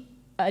keep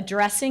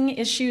addressing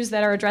issues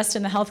that are addressed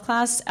in the health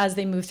class as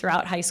they move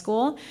throughout high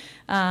school.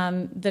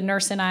 The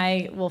nurse and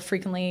I will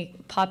frequently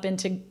pop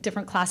into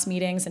different class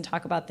meetings and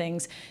talk about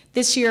things.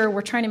 This year,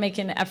 we're trying to make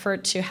an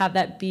effort to have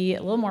that be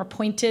a little more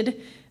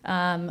pointed,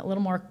 a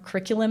little more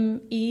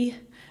curriculum-y,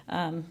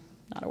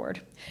 not a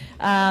word.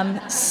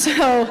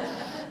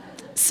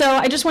 So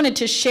I just wanted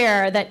to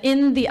share that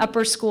in the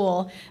upper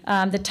school,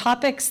 the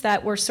topics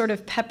that we're sort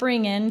of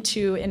peppering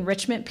into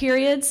enrichment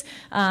periods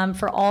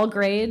for all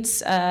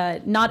grades,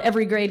 not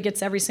every grade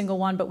gets every single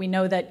one, but we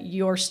know that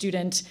your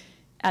student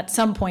at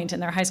some point in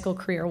their high school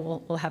career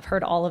will have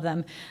heard all of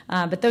them.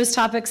 But those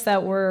topics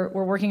that we're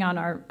working on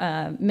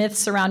are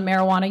myths around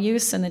marijuana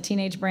use in the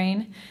teenage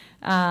brain,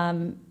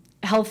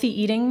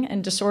 healthy eating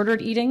and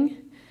disordered eating,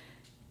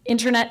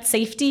 internet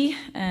safety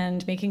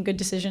and making good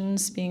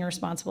decisions, being a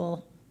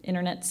responsible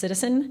internet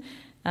citizen,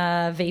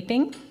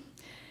 vaping,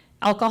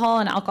 alcohol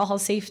and alcohol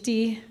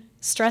safety,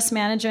 stress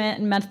management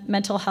and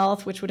mental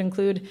health, which would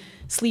include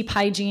sleep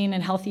hygiene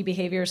and healthy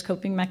behaviors,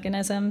 coping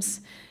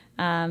mechanisms,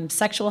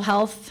 sexual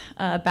health,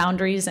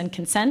 boundaries and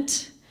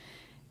consent.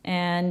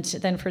 And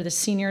then for the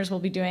seniors, we'll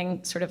be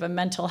doing sort of a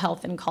mental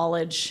health in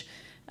college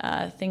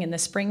thing in the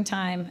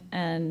springtime.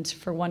 And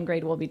for one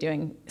grade, we'll be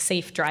doing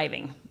safe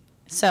driving.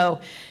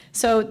 So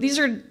these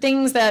are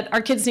things that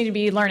our kids need to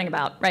be learning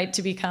about, right,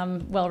 to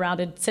become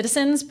well-rounded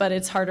citizens, but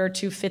it's harder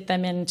to fit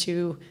them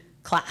into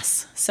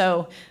class.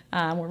 So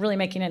we're really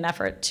making an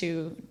effort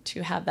to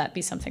have that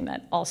be something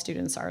that all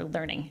students are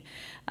learning,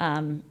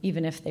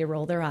 even if they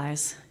roll their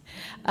eyes.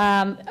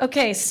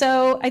 Okay,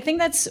 so I think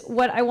that's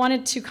what I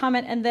wanted to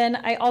comment, and then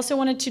I also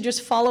wanted to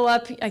just follow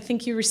up. I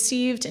think you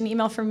received an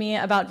email from me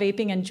about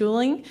vaping and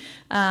juuling.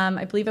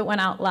 I believe it went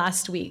out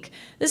last week.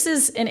 This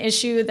is an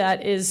issue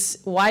that is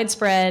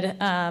widespread.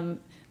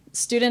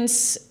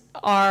 Students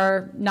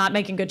are not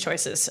making good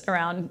choices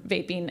around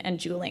vaping and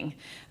juuling.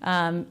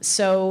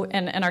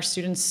 And our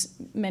students,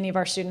 many of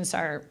our students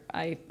are,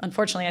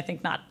 unfortunately, I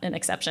think not an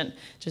exception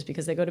just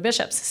because they go to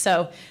Bishop's.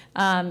 So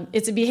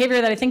it's a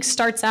behavior that I think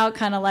starts out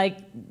kind of like,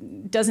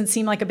 doesn't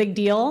seem like a big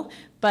deal,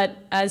 but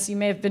as you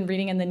may have been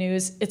reading in the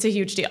news, it's a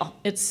huge deal.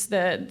 It's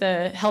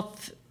the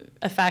health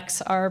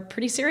effects are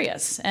pretty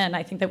serious, and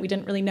I think that we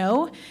didn't really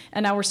know,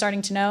 and now we're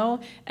starting to know,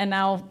 and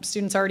now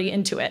students are already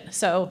into it.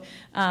 So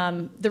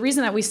the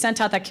reason that we sent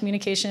out that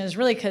communication is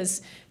really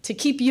because to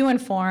keep you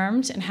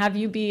informed and have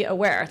you be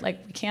aware.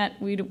 Like we can't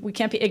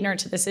be ignorant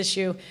to this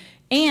issue,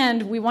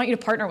 and we want you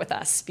to partner with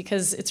us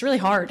because it's really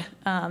hard.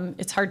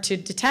 It's hard to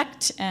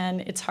detect, and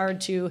it's hard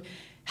to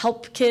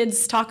help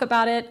kids talk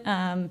about it,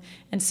 and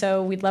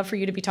so we'd love for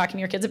you to be talking to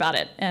your kids about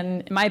it.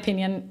 And in my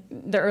opinion,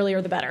 the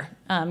earlier the better,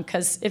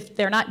 because if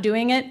they're not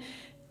doing it,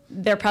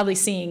 they're probably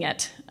seeing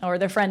it, or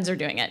their friends are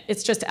doing it.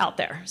 It's just out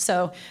there.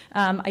 So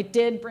I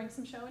did bring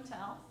some show and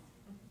tell.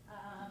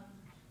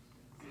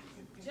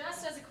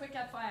 Just as a quick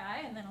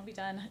FYI, and then I'll be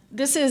done.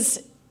 This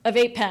is a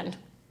vape pen.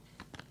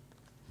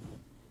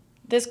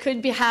 This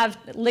could have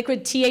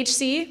liquid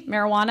THC,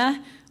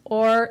 marijuana,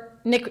 or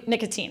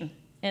nicotine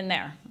in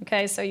there,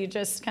 okay? So you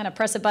just kind of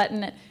press a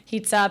button, it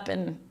heats up,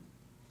 and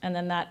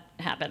then that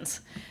happens.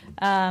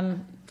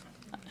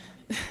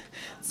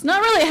 It's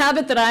not really a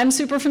habit that I'm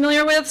super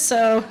familiar with,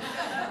 so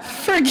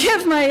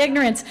forgive my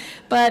ignorance.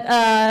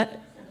 But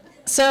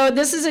so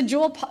this is a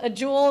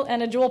Juul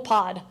and a Juul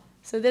pod.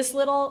 So this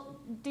little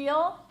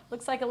deal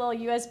looks like a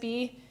little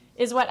USB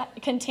is what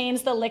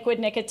contains the liquid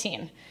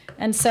nicotine.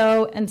 And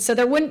so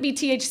there wouldn't be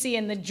THC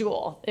in the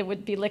Juul. It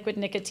would be liquid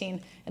nicotine,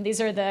 and these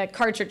are the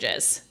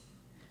cartridges.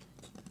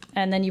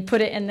 And then you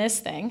put it in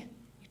this thing,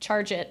 you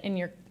charge it in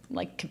your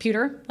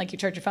computer, like you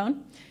charge your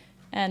phone,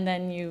 and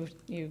then you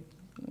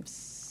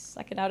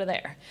suck it out of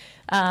there.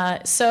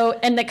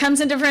 And it comes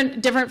in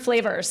different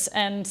flavors,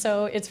 and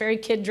so it's very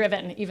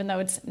kid-driven, even though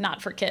it's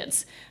not for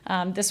kids.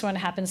 This one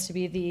happens to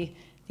be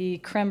the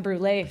creme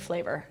brulee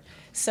flavor,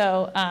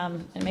 so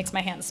it makes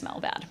my hands smell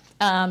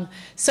bad.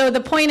 So the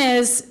point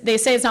is, they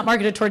say it's not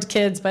marketed towards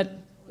kids, but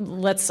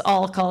let's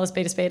all call a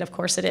spade a spade. Of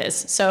course it is.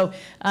 So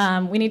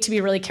we need to be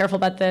really careful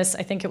about this.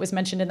 I think it was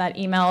mentioned in that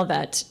email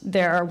that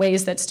there are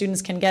ways that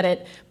students can get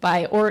it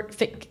by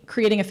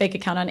creating a fake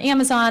account on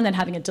Amazon and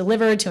having it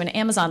delivered to an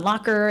Amazon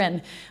locker.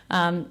 And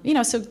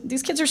so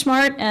these kids are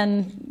smart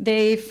and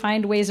they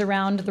find ways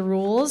around the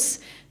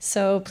rules.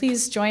 So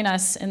please join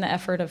us in the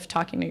effort of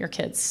talking to your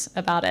kids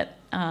about it.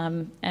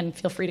 And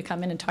feel free to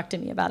come in and talk to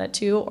me about it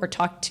too, or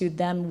talk to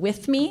them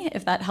with me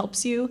if that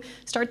helps you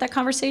start that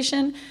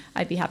conversation.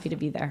 I'd be happy to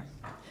be there.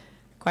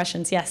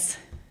 Questions? Yes?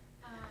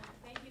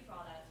 Thank you for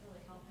all that. It's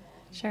really helpful.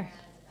 Sure. And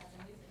as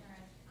a new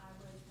parent, I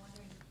was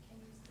wondering, can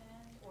you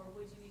send, or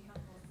would you be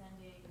comfortable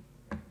sending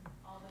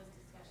all those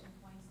discussion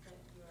points that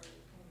you're going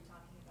to be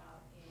talking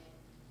about in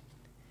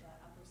the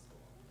upper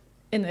school?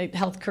 In the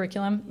health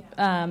curriculum?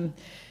 Yeah.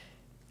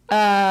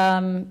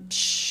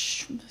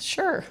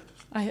 Sure.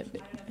 I don't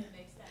know if it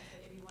makes sense,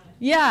 but if you want to.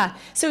 Yeah,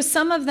 so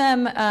some of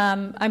them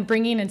I'm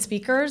bringing in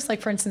speakers. Like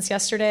for instance,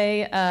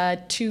 yesterday,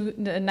 the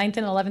 9th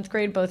and 11th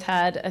grade both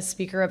had a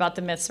speaker about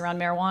the myths around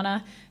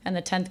marijuana, and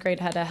the 10th grade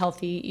had a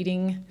healthy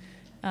eating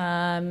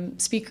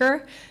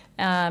speaker.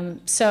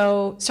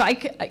 So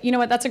you know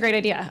what, that's a great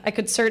idea. I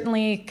could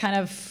certainly kind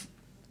of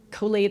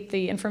collate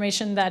the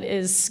information that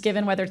is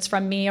given, whether it's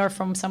from me or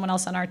from someone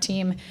else on our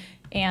team,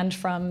 and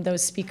from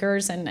those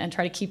speakers, and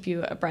try to keep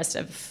you abreast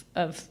of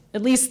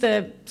at least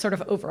the sort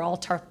of overall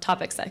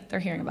topics that they're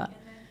hearing about. And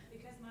then,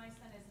 because my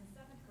son is in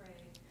 7th grade,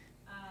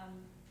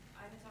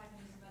 I've been talking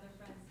to some other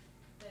friends.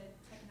 The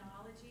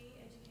technology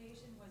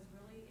education was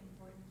really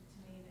important to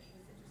me, and it was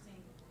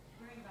interesting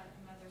hearing about it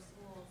from other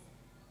schools.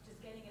 Just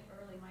getting it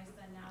early. My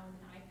son now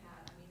with an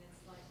iPad. I mean,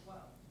 it's like,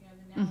 whoa, you know,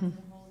 now it's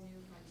a whole new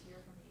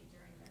frontier for me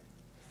during the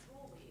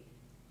school week,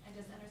 and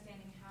just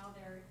understanding how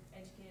they're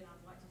educated on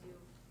what to do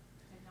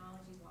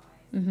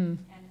technology-wise, and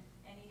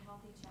any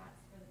healthy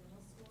chats for the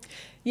middle school.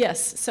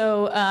 Yes,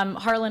 so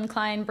Harlan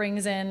Klein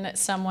brings in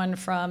someone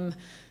from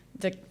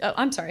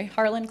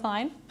Harlan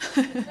Klein.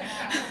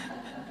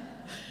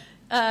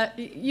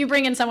 You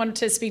bring in someone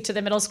to speak to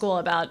the middle school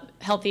about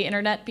healthy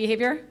internet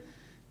behavior?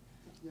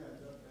 Yeah,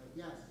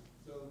 yes.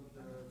 So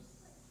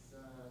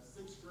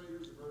the 6th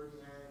graders have already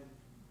had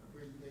a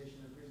presentation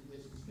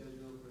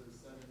scheduled for the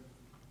 7th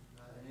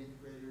and 8th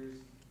graders.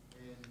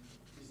 And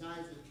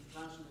besides the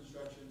classroom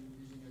instruction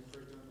using a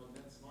curriculum called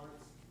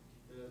NetSmarts,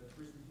 the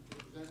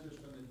presenters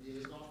from the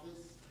DA's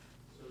office,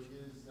 so it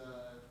gives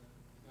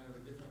kind of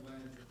a different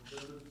lens.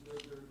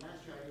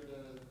 Last year I did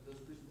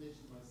those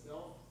presentations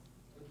myself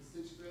with the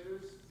 6th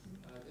graders.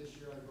 This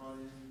year I brought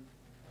in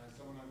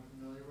someone I'm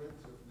familiar with,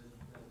 so from the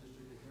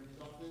district attorney's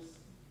office.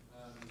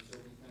 So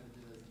we kind of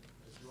did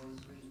a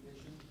joint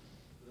presentation.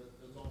 So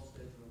that's all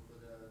scheduled for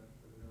the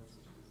middle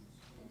school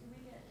students. And do we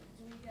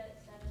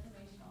get that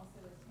information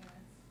also as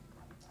parents?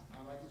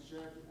 I can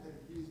share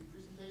his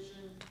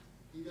presentation.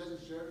 He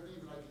doesn't share with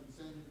me, but I can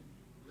send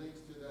links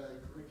to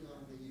the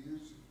curriculum they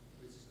use,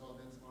 which is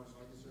called NetSmart,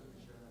 so I can certainly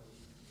share that with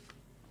you.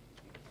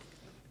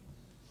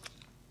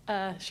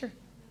 Sure.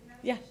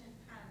 Another Yeah. question,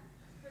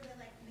 for the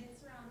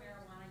myths around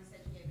marijuana, you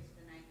said you gave it to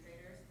the 9th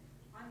graders.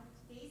 On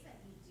days that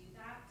you do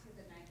that to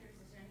the 9th graders,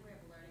 is there any way of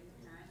alerting the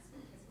parents?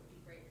 Because it would be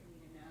great for me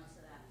to know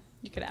so that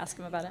You could ask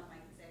them about it. I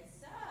can say,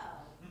 so.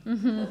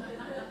 Mm-hmm. I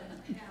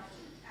could do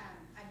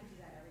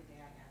that every day,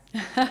 I guess.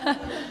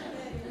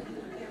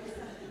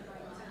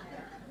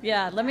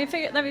 Yeah,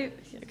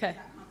 okay.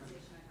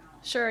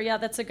 Sure, yeah,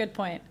 that's a good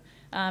point.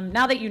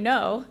 Now that you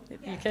know,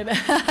 you can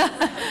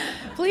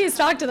please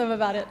talk to them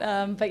about it.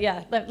 But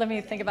yeah, let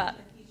me think about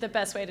the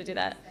best way to do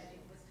that.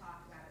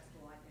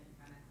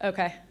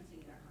 Okay.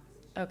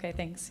 Okay,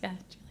 thanks. Yeah,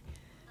 Julie.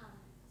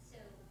 So,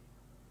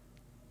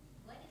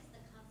 what is the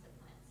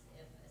consequence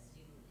if a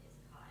student is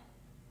caught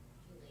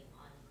tooling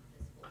on the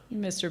school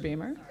campus? Mr.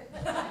 Beamer.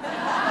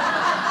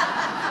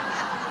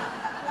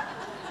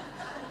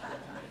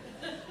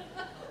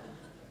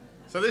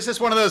 So this is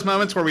one of those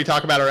moments where we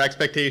talk about our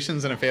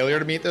expectations and a failure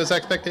to meet those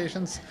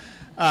expectations.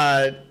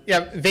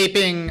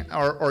 Vaping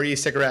or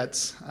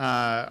e-cigarettes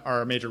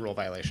are a major rule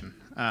violation.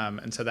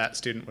 And so that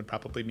student would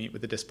probably meet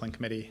with the discipline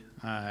committee,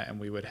 and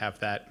we would have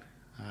that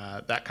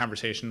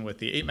conversation with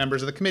the 8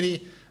 members of the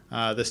committee,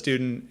 the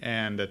student,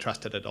 and a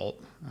trusted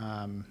adult.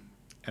 And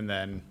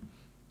then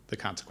the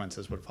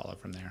consequences would follow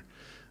from there.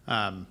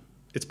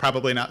 It's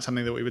probably not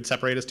something that we would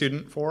separate a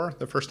student for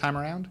the first time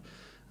around.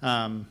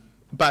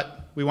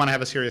 But we want to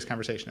have a serious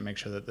conversation and make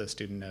sure that the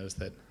student knows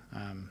that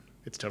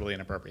it's totally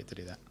inappropriate to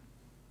do that.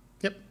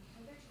 Yep. Are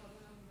there children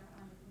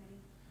on the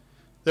committee?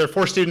 There are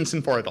 4 students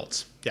and 4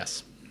 adults,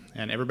 yes.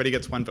 And everybody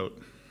gets 1 vote.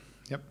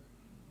 Yep.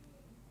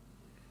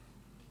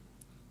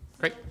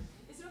 Great.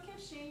 Is it okay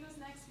if Shane goes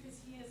next because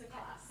he is a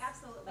class?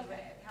 Absolutely,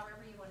 Okay.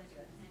 however you want to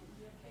do it.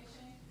 You okay,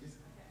 Shane?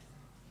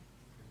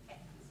 Okay.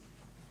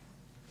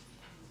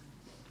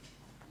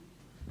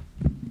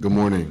 Good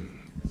morning.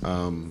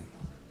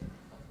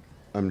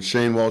 I'm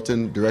Shane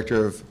Walton,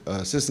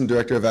 Assistant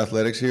Director of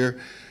Athletics here.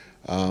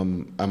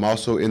 I'm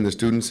also in the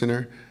Student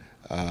Center.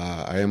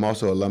 I am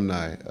also alum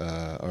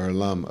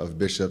of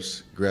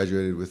Bishop's,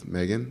 graduated with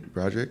Megan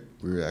Broderick.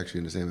 We were actually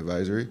in the same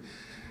advisory.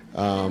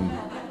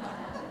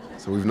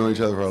 So we've known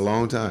each other for a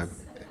long time.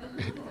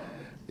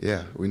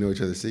 Yeah, we know each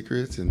other's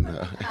secrets. And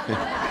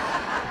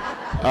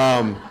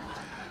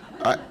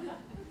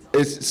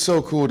it's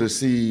so cool to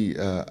see.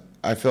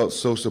 I felt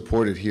so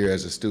supported here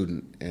as a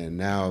student, and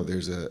now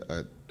there's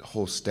a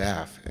whole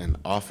staff and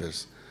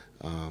office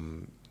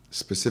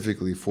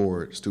specifically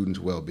for students'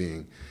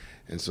 well-being.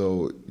 And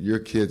so your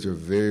kids are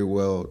very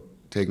well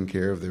taken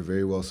care of. They're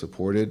very well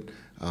supported.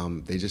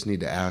 They just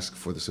need to ask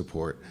for the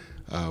support.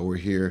 We're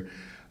here.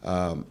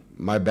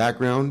 My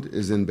background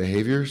is in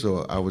behavior,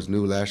 so I was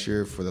new last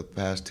year. For the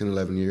past 10,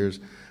 11 years,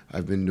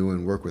 I've been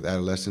doing work with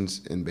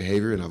adolescents in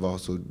behavior, and I've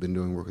also been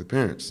doing work with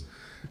parents.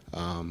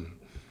 I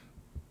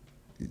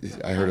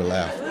heard a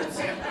laugh.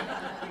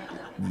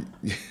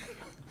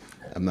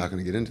 I'm not going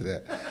to get into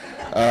that.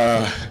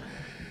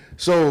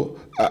 So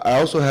I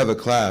also have a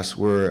class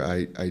where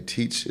I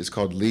teach. It's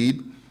called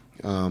LEAD.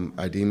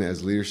 I deem it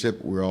as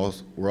leadership. We're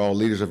all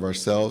leaders of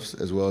ourselves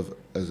as well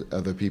as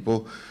other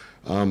people.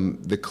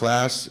 The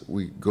class,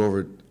 we go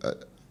over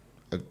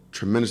a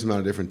tremendous amount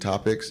of different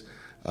topics.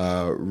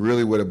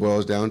 Really what it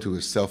boils down to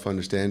is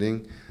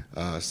self-understanding,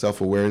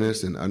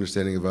 self-awareness and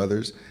understanding of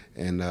others,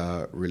 and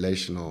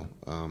relational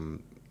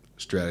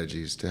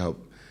strategies to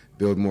help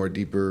build more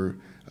deeper,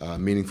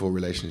 meaningful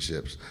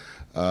relationships.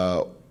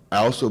 I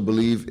also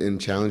believe in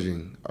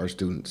challenging our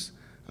students.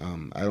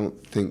 I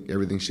don't think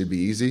everything should be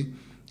easy.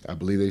 I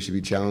believe they should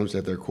be challenged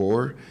at their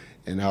core,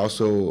 and I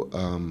also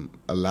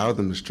allow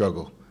them to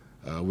struggle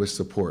with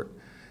support.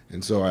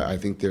 And so I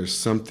think there's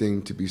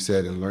something to be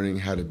said in learning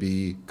how to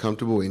be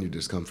comfortable in your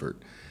discomfort.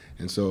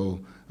 And so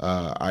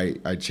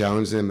I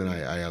challenge them, and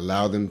I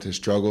allow them to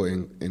struggle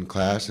in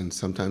class, and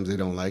sometimes they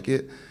don't like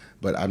it,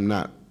 but I'm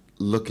not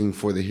looking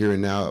for the here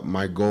and now.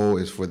 My goal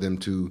is for them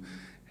to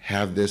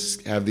have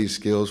these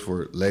skills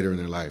for later in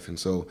their life. And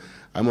so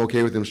I'm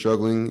okay with them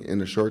struggling in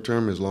the short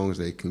term as long as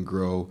they can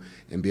grow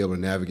and be able to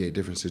navigate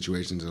different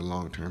situations in the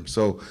long term.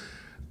 So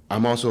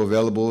I'm also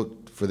available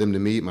for them to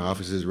meet. My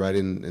office is right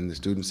in the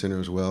student center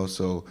as well.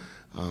 So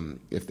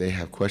if they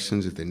have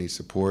questions, if they need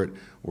support,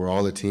 we're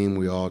all a team.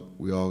 We all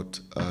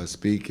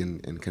speak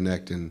and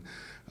connect. And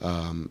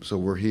so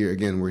we're here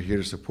again. We're here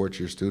to support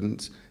your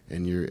students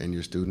and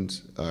your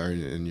students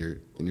and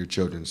your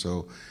children.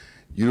 So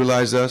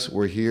utilize us.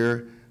 We're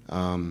here.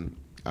 I'm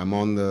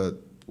on the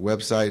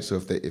website. So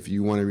if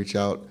you want to reach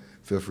out,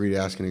 feel free to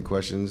ask any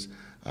questions.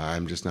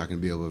 I'm just not going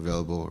to be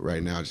available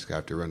right now. I just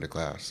have to run to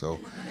class. So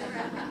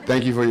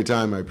thank you for your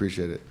time. I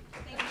appreciate it.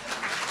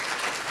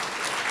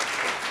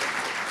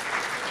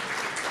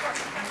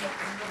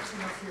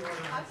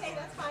 Okay,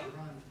 that's fine.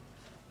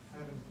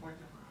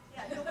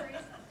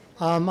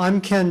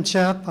 I'm Ken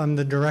Chepp. I'm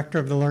the director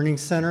of the Learning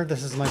Center.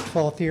 This is my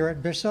 12th year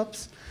at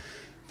Bishop's.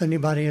 If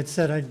anybody had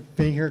said I'd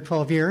been here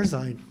 12 years,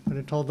 I would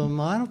have told them,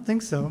 well, I don't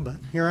think so, but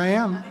here I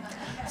am.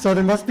 So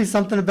there must be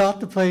something about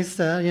the place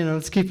that,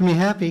 it's keeping me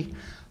happy.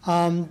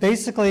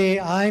 Basically,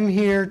 I'm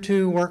here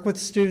to work with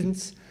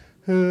students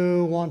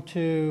who want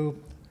to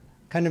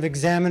kind of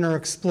examine or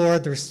explore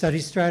their study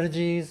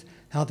strategies,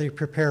 how they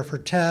prepare for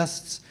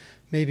tests,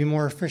 maybe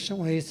more efficient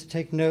ways to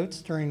take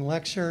notes during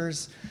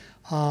lectures,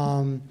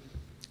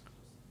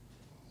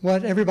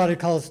 what everybody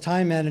calls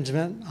time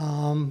management.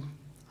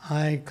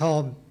 I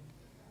call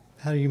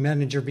how do you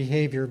manage your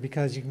behavior,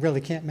 because you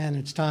really can't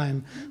manage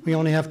time. We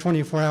only have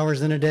 24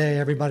 hours in a day.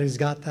 Everybody's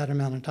got that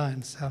amount of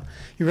time. So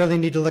you really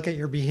need to look at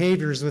your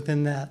behaviors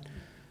within that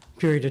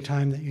period of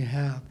time that you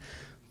have.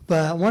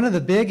 But one of the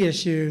big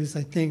issues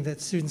I think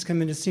that students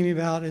come in to see me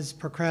about is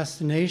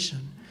procrastination.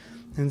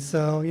 And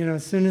so,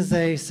 as soon as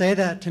they say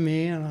that to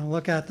me, and I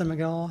look at them and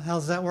go,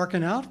 how's that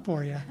working out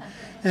for you?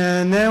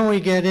 And then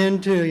we get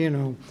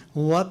into,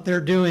 what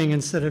they're doing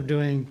instead of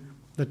doing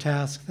the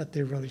task that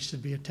they really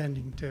should be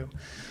attending to.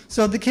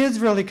 So the kids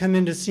really come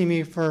in to see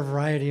me for a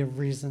variety of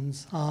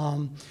reasons.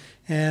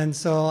 And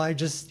so I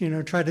just,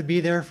 try to be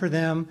there for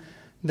them.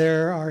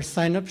 There are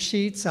sign-up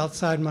sheets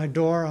outside my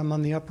door. I'm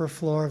on the upper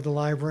floor of the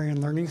Library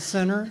and Learning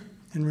Center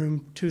in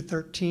room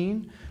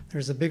 213.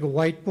 There's a big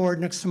whiteboard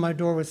next to my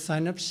door with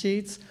sign-up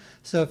sheets.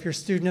 So if your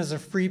student has a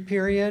free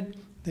period,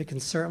 they can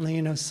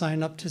certainly,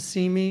 sign up to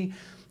see me.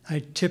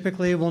 I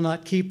typically will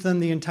not keep them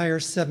the entire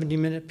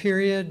 70-minute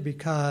period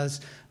because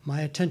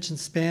my attention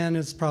span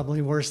is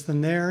probably worse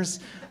than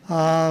theirs.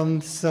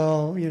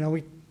 So,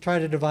 we try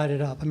to divide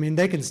it up. I mean,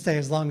 they can stay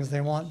as long as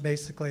they want,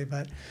 basically,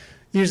 but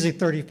usually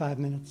 35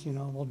 minutes,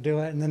 we'll do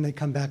it, and then they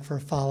come back for a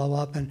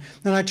follow-up. And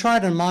then I try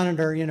to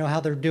monitor, how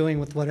they're doing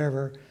with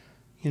whatever,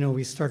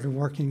 we started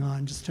working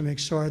on, just to make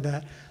sure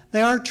that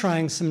they are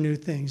trying some new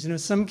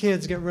things. Some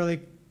kids get really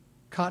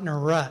caught in a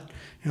rut.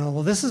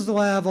 Well, this is the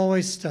way I've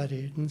always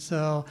studied. And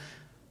so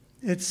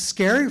it's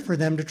scary for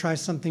them to try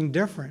something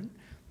different.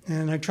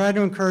 And I try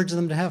to encourage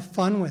them to have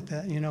fun with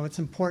it. It's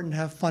important to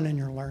have fun in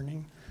your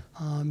learning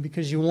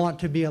because you want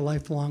to be a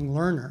lifelong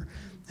learner.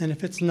 And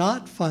if it's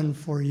not fun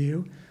for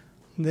you,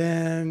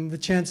 then the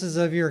chances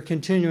of your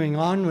continuing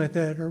on with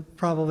it are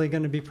probably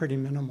going to be pretty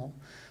minimal.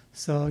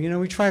 So,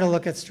 we try to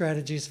look at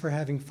strategies for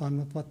having fun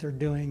with what they're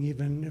doing,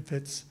 even if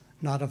it's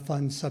not a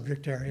fun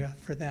subject area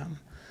for them.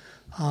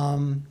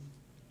 Do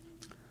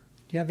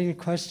you have any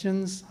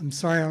questions? I'm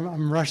sorry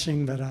I'm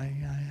rushing, but I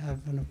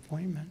have an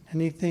appointment.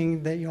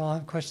 Anything that you all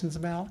have questions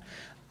about?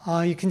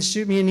 You can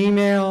shoot me an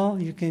email.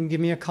 You can give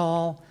me a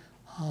call.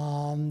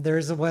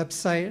 There's a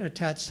website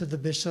attached to the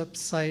Bishop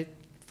site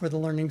for the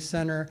Learning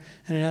Center,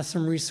 and it has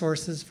some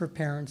resources for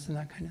parents and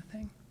that kind of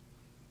thing.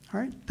 All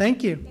right,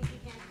 thank you. Thank you,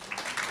 Ken.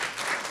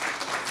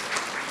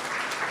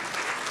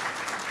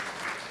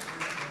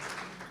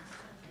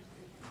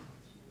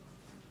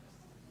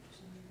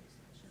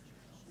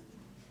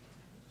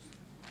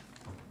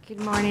 Good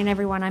morning,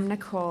 everyone. I'm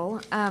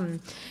Nicole. And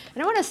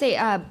I want to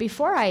say,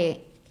 before I,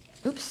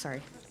 oops,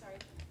 sorry.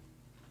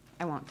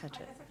 I won't touch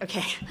it.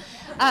 Okay.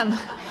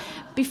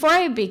 Before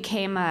I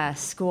became a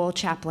school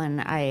chaplain,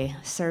 I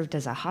served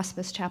as a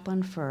hospice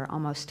chaplain for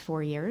almost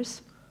 4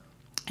 years.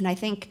 And I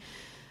think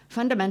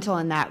fundamental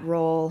in that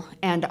role,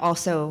 and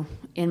also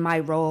in my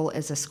role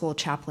as a school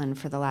chaplain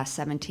for the last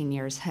 17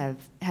 years,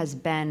 has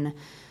been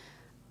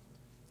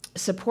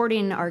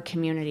supporting our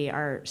community,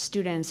 our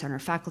students and our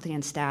faculty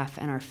and staff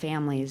and our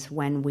families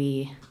when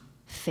we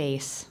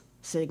face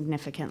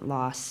significant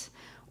loss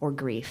or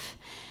grief.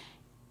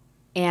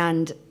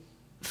 And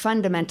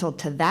fundamental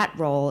to that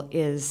role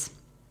is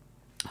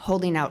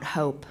holding out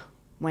hope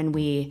when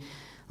we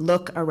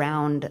look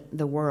around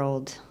the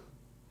world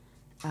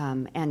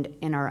and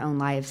in our own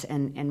lives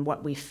and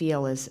what we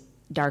feel is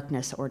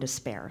darkness or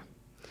despair.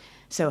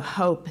 So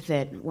hope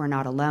that we're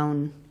not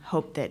alone,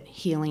 hope that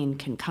healing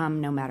can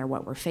come no matter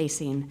what we're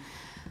facing,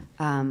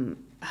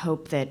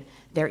 hope that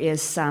there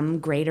is some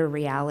greater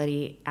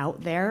reality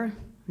out there,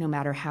 no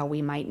matter how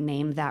we might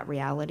name that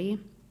reality,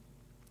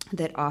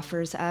 that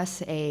offers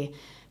us a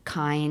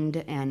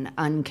kind and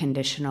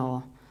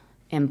unconditional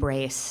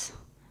embrace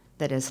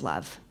that is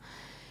love.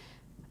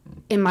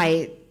 In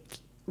my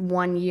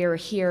 1 year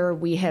here,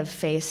 we have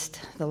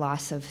faced the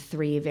loss of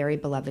 3 very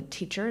beloved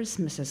teachers,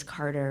 Mrs.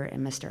 Carter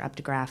and Mr.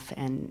 Updegraff,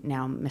 and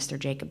now Mr.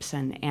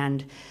 Jacobson.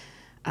 And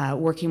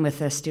working with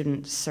the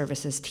student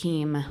services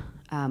team,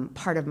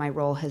 part of my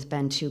role has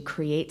been to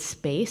create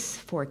space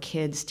for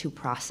kids to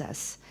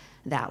process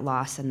that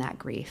loss and that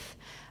grief.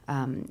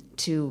 And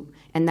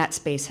that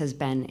space has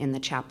been in the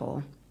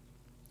chapel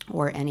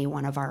or any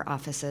one of our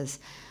offices.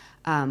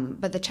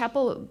 But the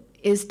chapel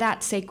is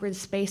that sacred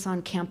space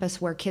on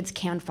campus where kids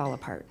can fall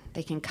apart.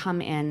 They can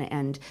come in,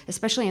 and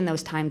especially in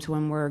those times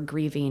when we're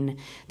grieving,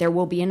 there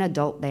will be an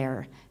adult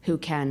there who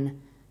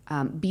can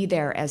be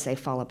there as they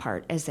fall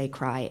apart, as they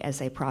cry, as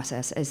they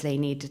process, as they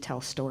need to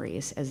tell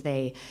stories, as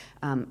they,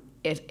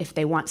 if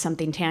they want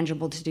something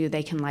tangible to do,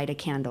 they can light a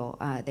candle,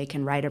 they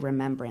can write a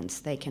remembrance,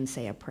 they can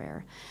say a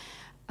prayer.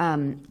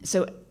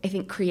 So I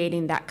think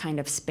creating that kind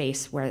of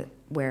space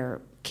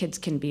where kids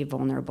can be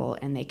vulnerable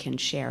and they can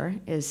share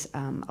is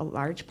a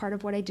large part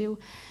of what I do.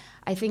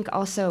 I think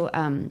also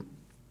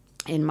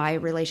in my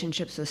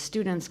relationships with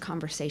students,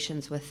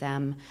 conversations with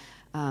them,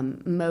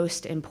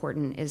 most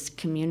important is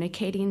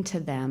communicating to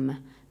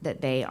them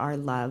that they are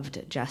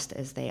loved just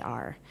as they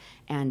are,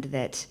 and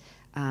that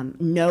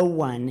no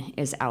one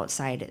is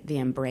outside the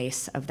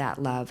embrace of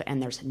that love,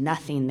 and there's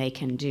nothing they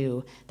can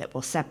do that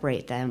will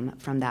separate them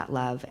from that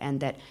love, and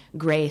that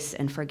grace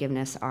and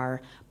forgiveness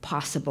are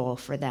possible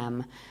for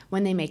them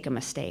when they make a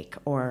mistake,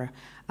 or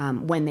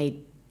when they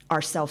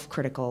are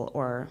self-critical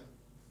or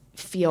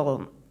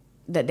feel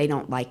that they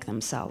don't like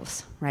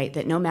themselves, right?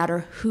 That no matter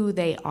who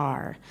they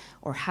are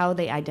or how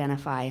they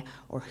identify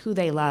or who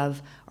they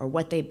love or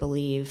what they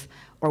believe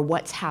or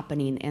what's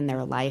happening in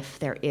their life,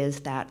 there is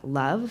that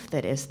love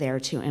that is there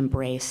to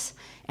embrace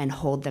and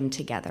hold them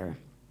together.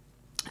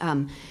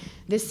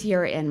 This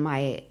year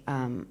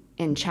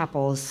in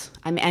chapels,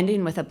 I'm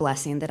ending with a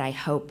blessing that I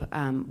hope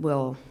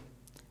will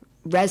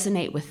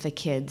resonate with the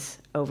kids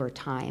over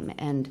time.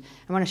 And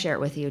I want to share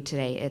it with you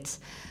today.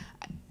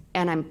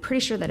 And I'm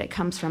pretty sure that it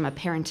comes from a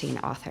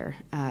parenting author.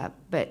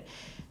 But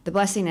the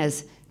blessing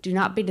is, do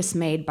not be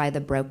dismayed by the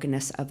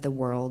brokenness of the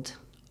world.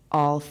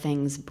 All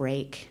things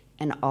break,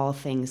 and all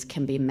things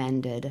can be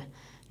mended,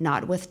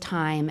 not with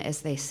time,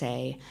 as they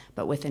say,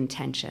 but with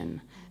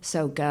intention.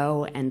 So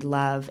go and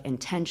love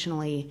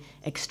intentionally,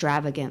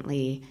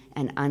 extravagantly,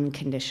 and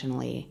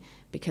unconditionally,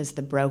 because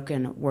the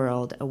broken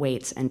world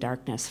awaits in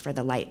darkness for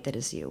the light that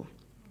is you.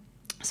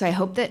 So I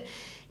hope that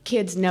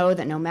kids know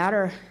that no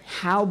matter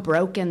how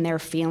broken they're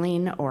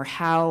feeling or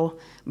how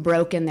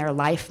broken their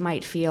life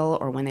might feel,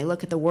 or when they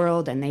look at the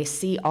world and they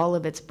see all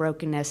of its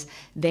brokenness,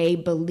 they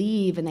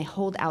believe and they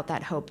hold out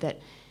that hope that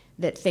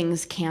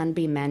things can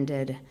be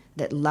mended,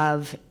 that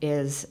love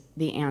is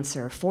the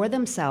answer for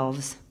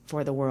themselves,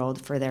 for the world,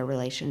 for their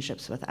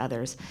relationships with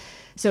others.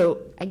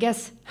 So I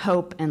guess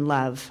hope and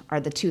love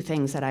are the 2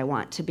 things that I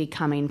want to be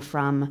coming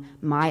from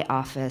my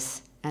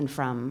office and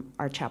from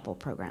our chapel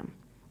program.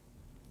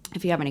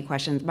 If you have any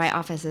questions, my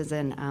office is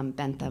in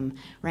Bentham,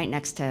 right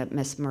next to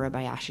Ms.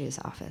 Murabayashi's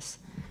office.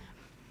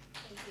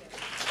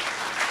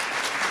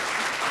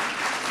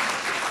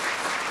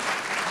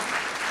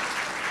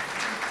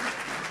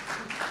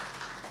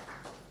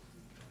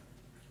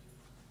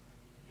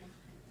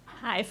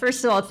 Hi,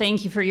 first of all,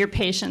 thank you for your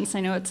patience.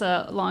 I know it's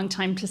a long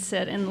time to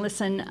sit and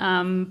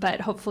listen, but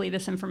hopefully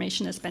this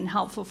information has been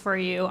helpful for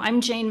you. I'm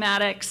Jane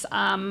Maddox.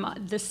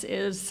 This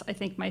is, I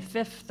think, my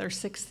 5th or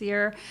 6th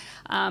year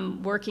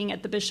working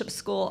at the Bishop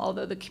School,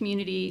 although the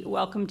community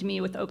welcomed me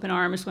with open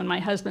arms when my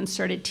husband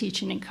started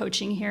teaching and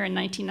coaching here in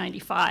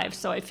 1995,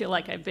 so I feel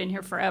like I've been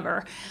here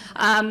forever.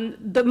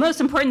 The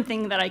most important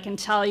thing that I can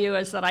tell you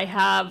is that I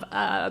have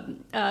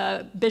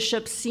a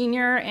Bishop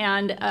senior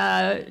and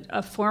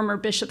a former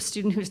Bishop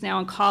student who's now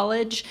in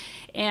college,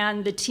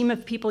 and the team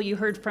of people you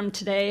heard from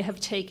today have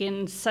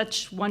taken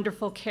such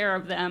wonderful care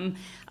of them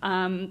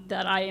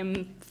that I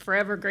am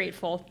forever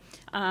grateful.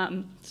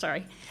 And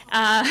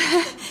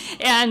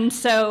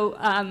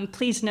so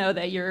please know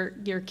that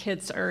your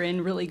kids are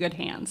in really good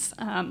hands.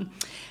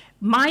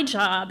 My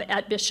job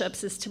at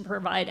Bishop's is to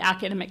provide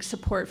academic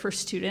support for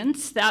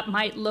students. That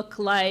might look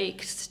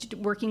like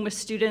working with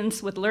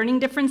students with learning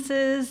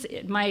differences.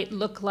 It might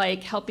look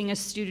like helping a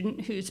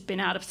student who's been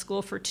out of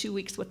school for 2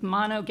 weeks with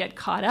mono get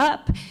caught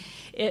up.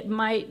 It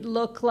might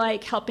look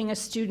like helping a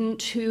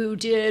student who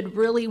did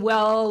really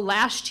well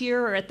last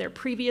year or at their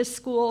previous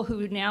school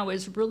who now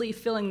is really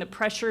feeling the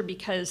pressure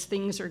because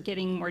things are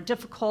getting more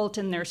difficult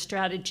and their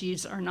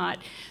strategies are not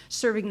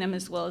serving them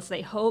as well as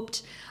they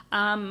hoped.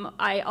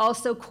 I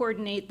also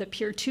coordinate the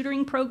peer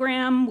tutoring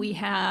program. We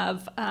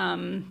have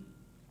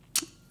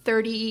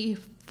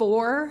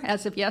 34,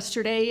 as of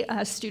yesterday,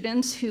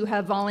 students who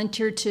have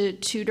volunteered to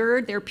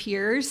tutor their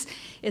peers.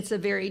 It's a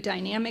very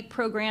dynamic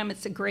program.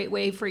 It's a great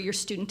way for your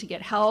student to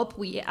get help.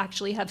 We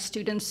actually have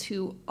students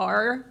who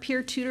are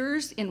peer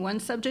tutors in one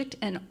subject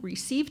and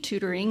receive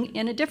tutoring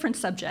in a different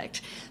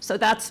subject. So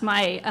that's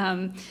my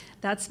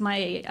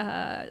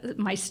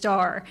my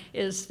star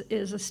is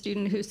a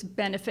student who's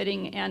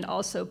benefiting and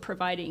also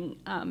providing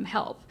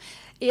help.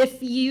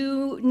 If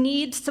you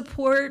need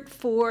support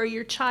for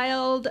your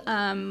child,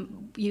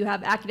 you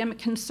have academic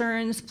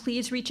concerns,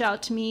 please reach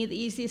out to me. The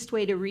easiest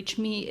way to reach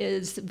me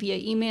is via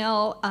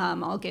email.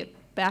 I'll get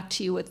back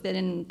to you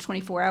within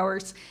 24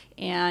 hours.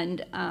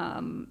 And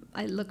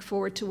I look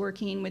forward to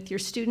working with your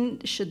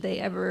student should they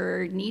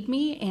ever need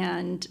me.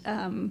 And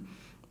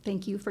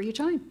thank you for your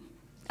time.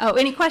 Oh,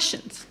 any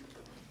questions?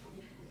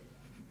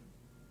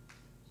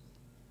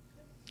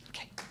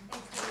 Okay.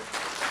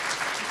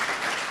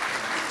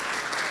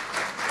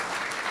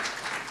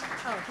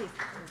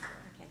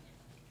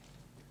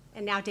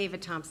 And now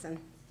David Thompson.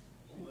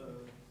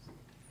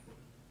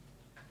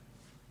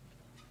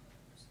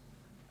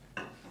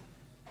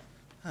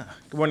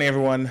 Good morning,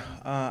 everyone.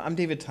 I'm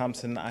David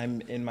Thompson.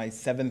 I'm in my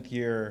 7th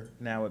year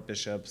now at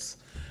Bishop's.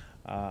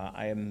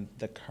 I am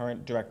the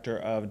current director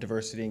of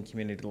diversity and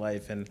community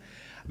life, and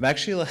I'm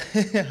actually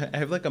I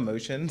have like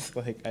emotions.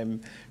 Like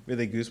I'm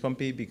really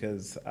goosebumpy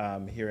because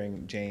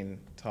hearing Jane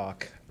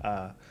talk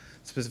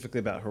specifically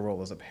about her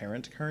role as a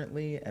parent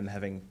currently and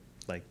having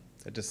like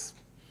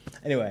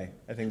anyway,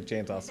 I think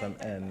Jane's awesome.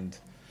 And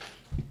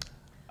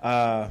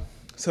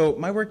so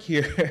my work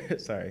here,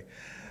 sorry.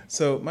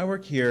 So my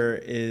work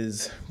here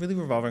is really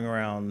revolving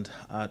around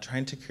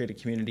trying to create a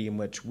community in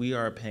which we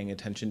are paying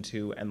attention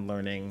to and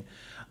learning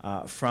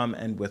from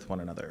and with one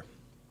another.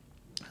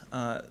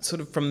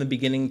 Sort of from the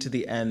beginning to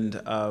the end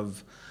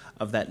of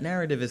that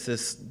narrative is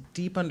this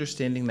deep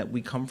understanding that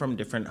we come from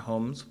different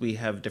homes. We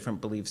have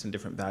different beliefs and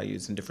different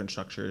values and different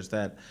structures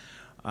that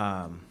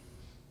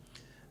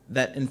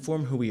that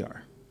inform who we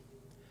are.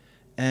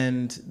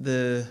 And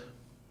the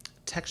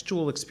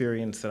textual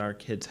experience that our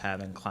kids have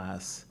in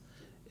class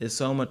is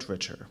so much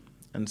richer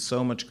and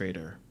so much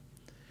greater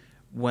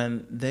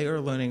when they are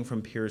learning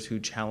from peers who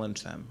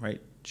challenge them,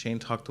 right? Shane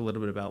talked a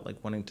little bit about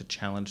like wanting to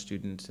challenge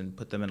students and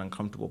put them in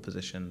uncomfortable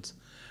positions.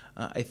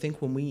 I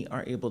think when we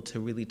are able to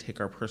really take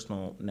our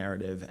personal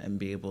narrative and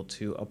be able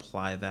to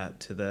apply that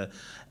to the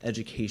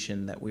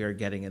education that we are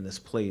getting in this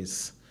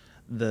place,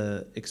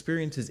 the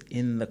experiences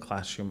in the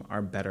classroom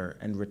are better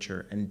and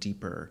richer and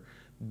deeper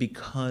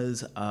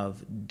because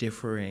of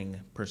differing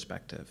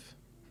perspective.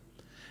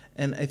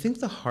 And I think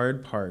the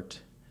hard part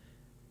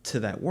to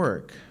that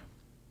work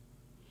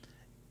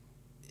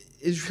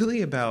is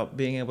really about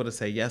being able to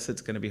say, yes,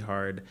 it's going to be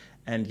hard,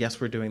 and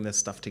yes, we're doing this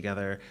stuff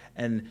together,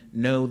 and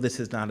no, this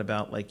is not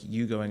about like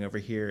you going over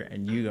here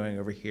and you going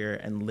over here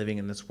and living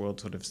in this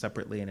world sort of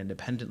separately and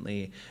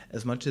independently,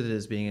 as much as it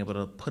is being able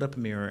to put up a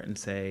mirror and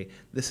say,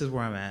 this is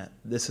where I'm at,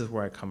 this is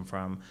where I come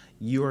from,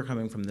 you are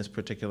coming from this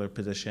particular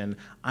position,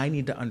 I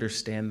need to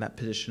understand that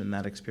position and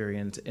that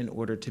experience in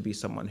order to be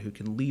someone who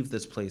can leave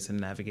this place and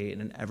navigate in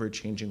an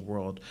ever-changing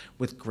world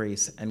with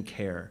grace and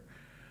care.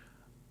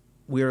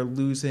 We are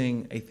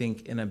losing, I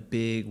think, in a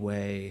big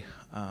way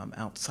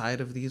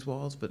outside of these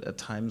walls, but at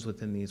times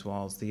within these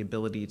walls, the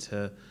ability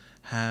to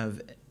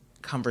have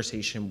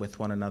conversation with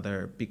one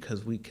another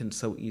because we can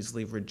so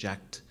easily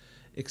reject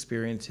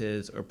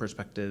experiences or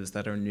perspectives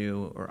that are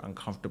new or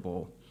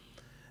uncomfortable.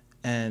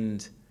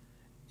 And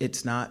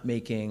it's not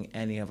making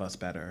any of us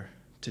better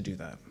to do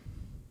that.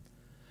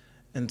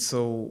 And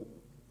so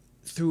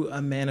through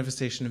a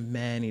manifestation of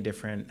many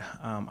different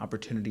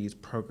opportunities,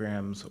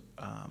 programs,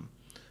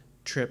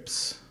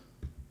 trips,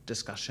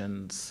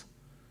 discussions,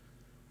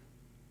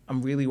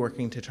 I'm really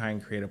working to try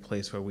and create a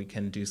place where we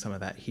can do some of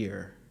that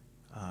here.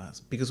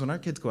 Because when our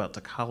kids go out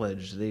to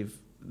college,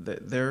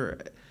 they're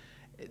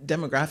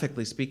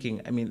demographically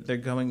speaking, I mean, they're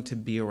going to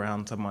be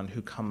around someone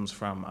who comes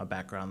from a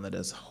background that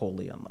is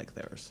wholly unlike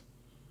theirs,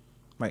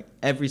 right?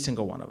 Every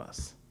single one of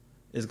us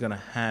is going to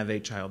have a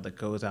child that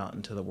goes out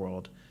into the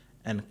world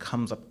and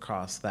comes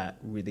across that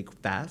really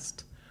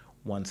fast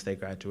once they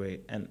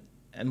graduate.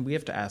 And we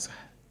have to ask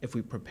if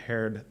we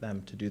prepared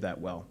them to do that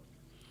well.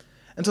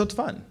 And so it's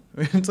fun. I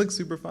mean, it's like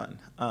super fun.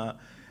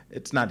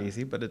 It's not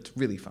easy, but it's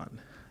really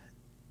fun.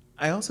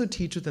 I also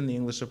teach within the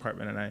English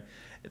department, and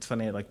it's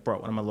funny, I like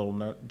brought one of my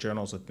little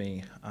journals with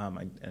me,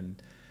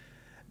 and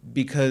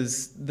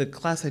because the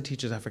class I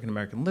teach is African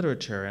American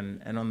literature,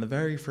 and on the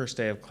very first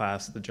day of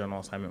class, the journal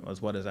assignment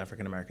was, what is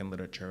African American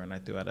literature? And I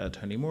threw out a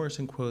Toni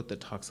Morrison quote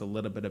that talks a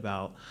little bit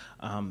about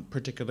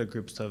particular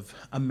groups of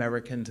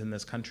Americans in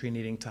this country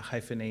needing to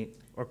hyphenate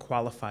or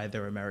qualify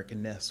their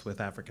Americanness with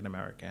African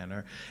American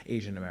or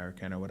Asian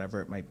American or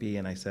whatever it might be.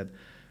 And I said,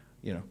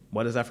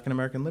 what is African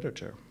American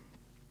literature?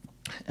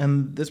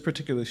 And this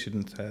particular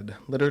student said,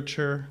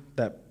 literature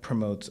that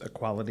promotes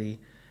equality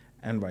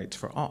and rights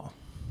for all.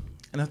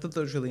 And I thought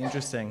that was really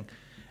interesting,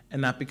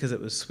 and not because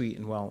it was sweet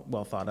and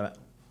well thought of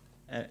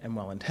and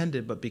well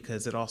intended, but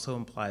because it also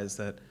implies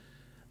that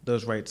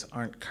those rights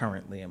aren't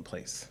currently in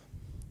place.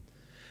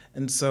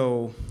 And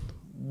so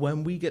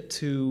when we get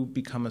to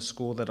become a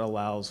school that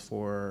allows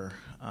for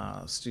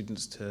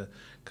students to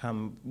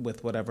come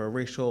with whatever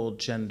racial,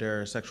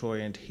 gender, sexual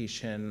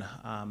orientation,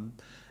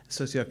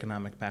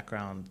 socioeconomic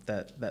background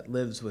that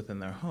lives within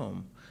their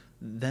home,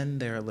 then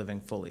they're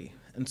living fully.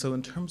 And so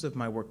in terms of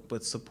my work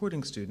with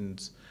supporting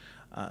students,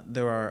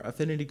 there are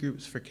affinity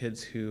groups for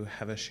kids who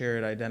have a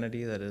shared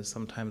identity that is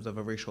sometimes of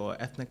a racial or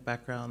ethnic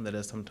background, that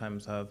is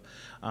sometimes of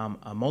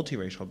a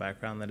multiracial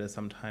background, that is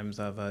sometimes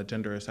of a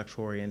gender or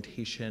sexual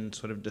orientation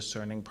sort of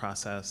discerning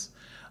process.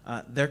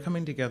 They're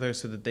coming together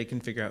so that they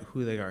can figure out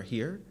who they are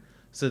here,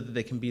 so that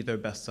they can be their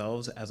best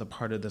selves as a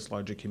part of this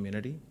larger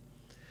community.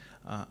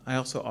 I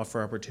also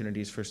offer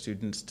opportunities for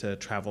students to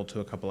travel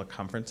to a couple of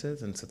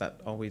conferences, and so that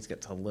always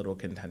gets a little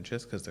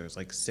contentious because there's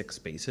like 6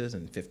 spaces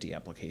and 50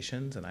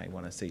 applications, and I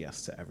want to say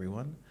yes to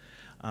everyone.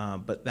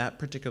 But that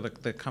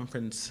the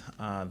conference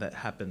that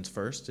happens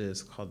first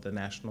is called the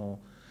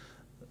National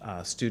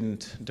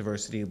Student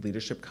Diversity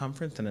Leadership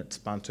Conference, and it's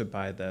sponsored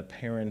by the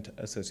Parent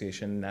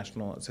Association,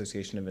 National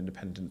Association of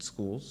Independent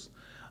Schools.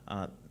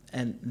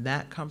 And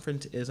that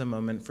conference is a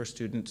moment for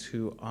students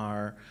who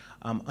are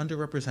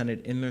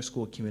underrepresented in their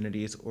school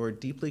communities or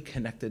deeply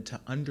connected to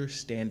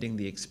understanding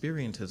the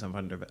experiences of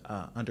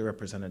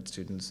underrepresented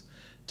students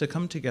to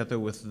come together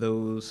with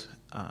those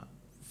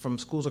from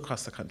schools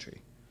across the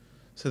country.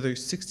 So there's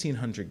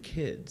 1,600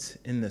 kids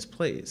in this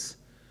place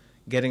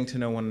getting to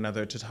know one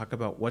another to talk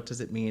about what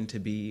does it mean to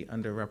be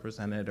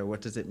underrepresented, or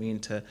what does it mean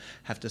to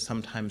have to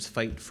sometimes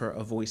fight for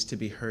a voice to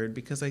be heard,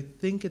 because I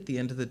think at the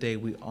end of the day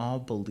we all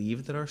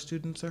believe that our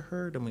students are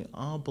heard and we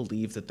all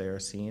believe that they are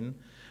seen,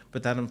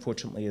 but that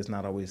unfortunately is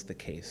not always the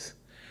case.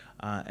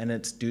 And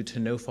it's due to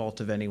no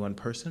fault of any one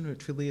person.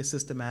 It's really a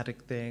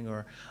systematic thing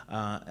or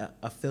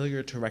a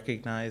failure to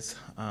recognize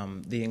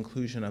the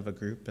inclusion of a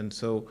group. And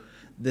so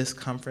this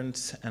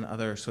conference and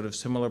other sort of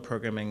similar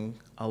programming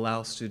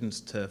allow students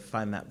to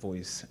find that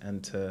voice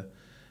and to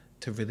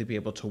really be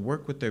able to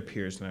work with their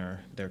peers and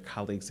their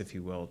colleagues, if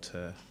you will,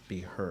 to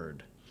be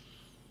heard.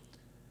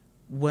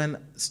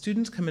 When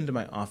students come into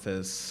my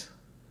office,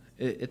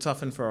 it's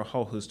often for a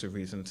whole host of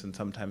reasons, and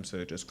sometimes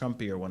they're just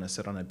grumpy or want to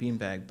sit on a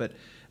beanbag, but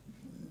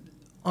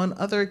on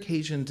other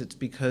occasions, it's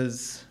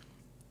because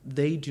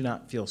they do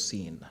not feel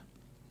seen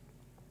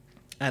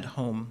at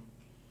home,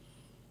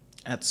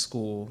 at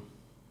school,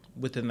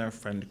 within their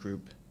friend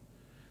group,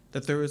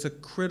 that there is a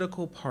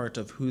critical part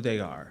of who they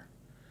are.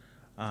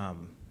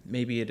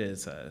 Maybe it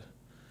is a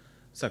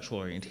sexual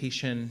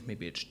orientation,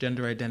 maybe it's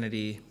gender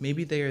identity,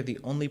 maybe they are the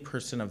only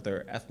person of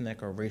their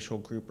ethnic or racial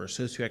group or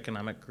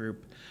socioeconomic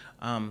group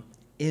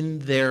in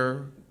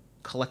their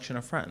collection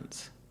of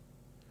friends.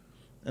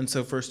 And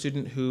so for a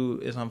student who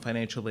is on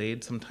financial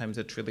aid, sometimes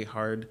it's really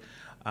hard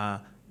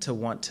to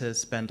want to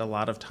spend a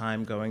lot of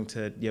time going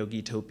to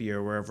Yogi-topia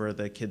or wherever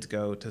the kids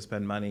go to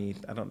spend money.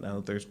 I don't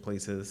know, there's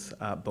places,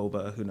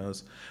 boba, who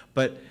knows.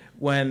 But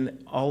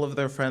when all of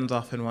their friends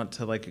often want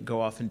to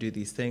go off and do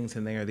these things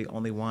and they are the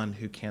only one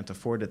who can't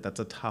afford it, that's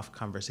a tough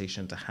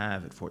conversation to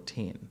have at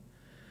 14.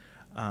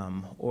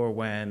 Or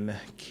when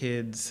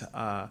kids,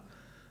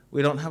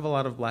 we don't have a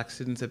lot of black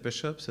students at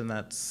Bishop's, and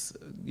that's,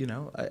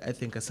 I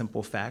think a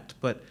simple fact,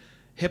 but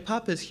hip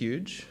hop is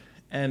huge.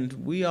 And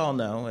we all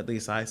know, at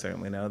least I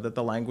certainly know, that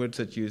the language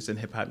that's used in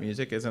hip hop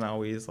music isn't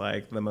always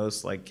the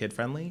most kid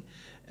friendly.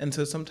 And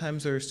so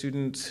sometimes there are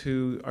students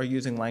who are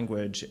using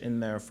language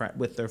in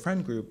with their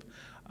friend group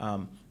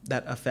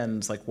that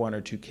offends 1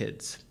 or 2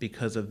 kids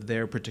because of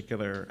their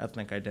particular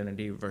ethnic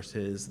identity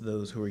versus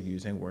those who are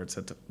using words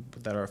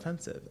that are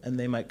offensive. And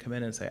they might come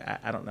in and say,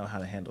 I don't know how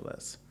to handle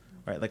this,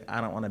 right? I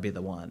don't want to be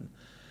the one.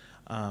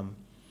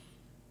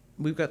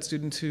 We've got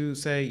students who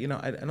say,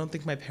 I don't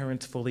think my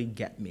parents fully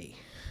get me.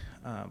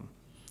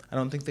 I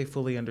don't think they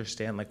fully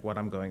understand what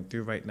I'm going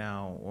through right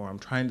now, or I'm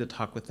trying to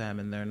talk with them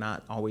and they're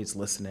not always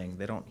listening.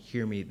 They don't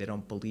hear me. They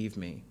don't believe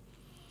me.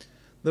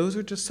 Those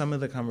are just some of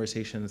the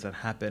conversations that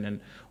happen.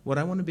 And what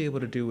I want to be able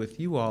to do with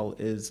you all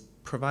is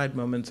provide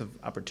moments of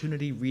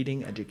opportunity,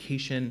 reading,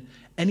 education,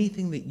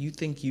 anything that you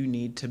think you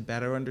need to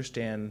better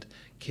understand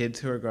kids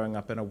who are growing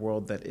up in a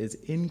world that is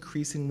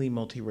increasingly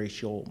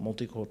multiracial,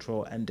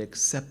 multicultural, and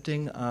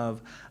accepting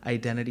of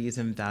identities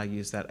and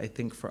values that I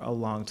think for a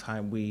long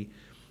time we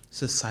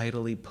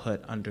societally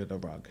put under the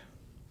rug.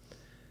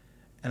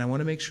 And I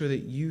want to make sure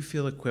that you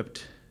feel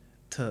equipped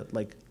to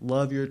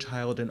love your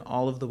child in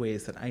all of the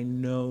ways that I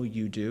know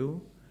you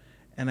do,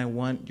 and I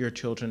want your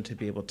children to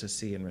be able to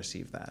see and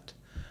receive that.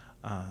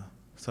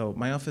 So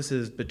my office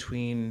is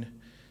between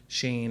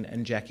Shane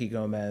and Jackie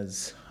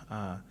Gomez.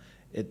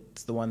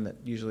 It's the one that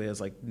usually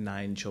has like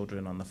 9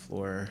 children on the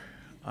floor.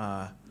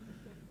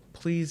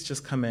 Please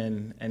just come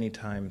in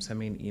anytime, send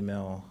me an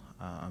email.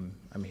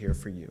 I'm here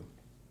for you.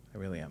 I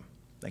really am.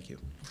 Thank you.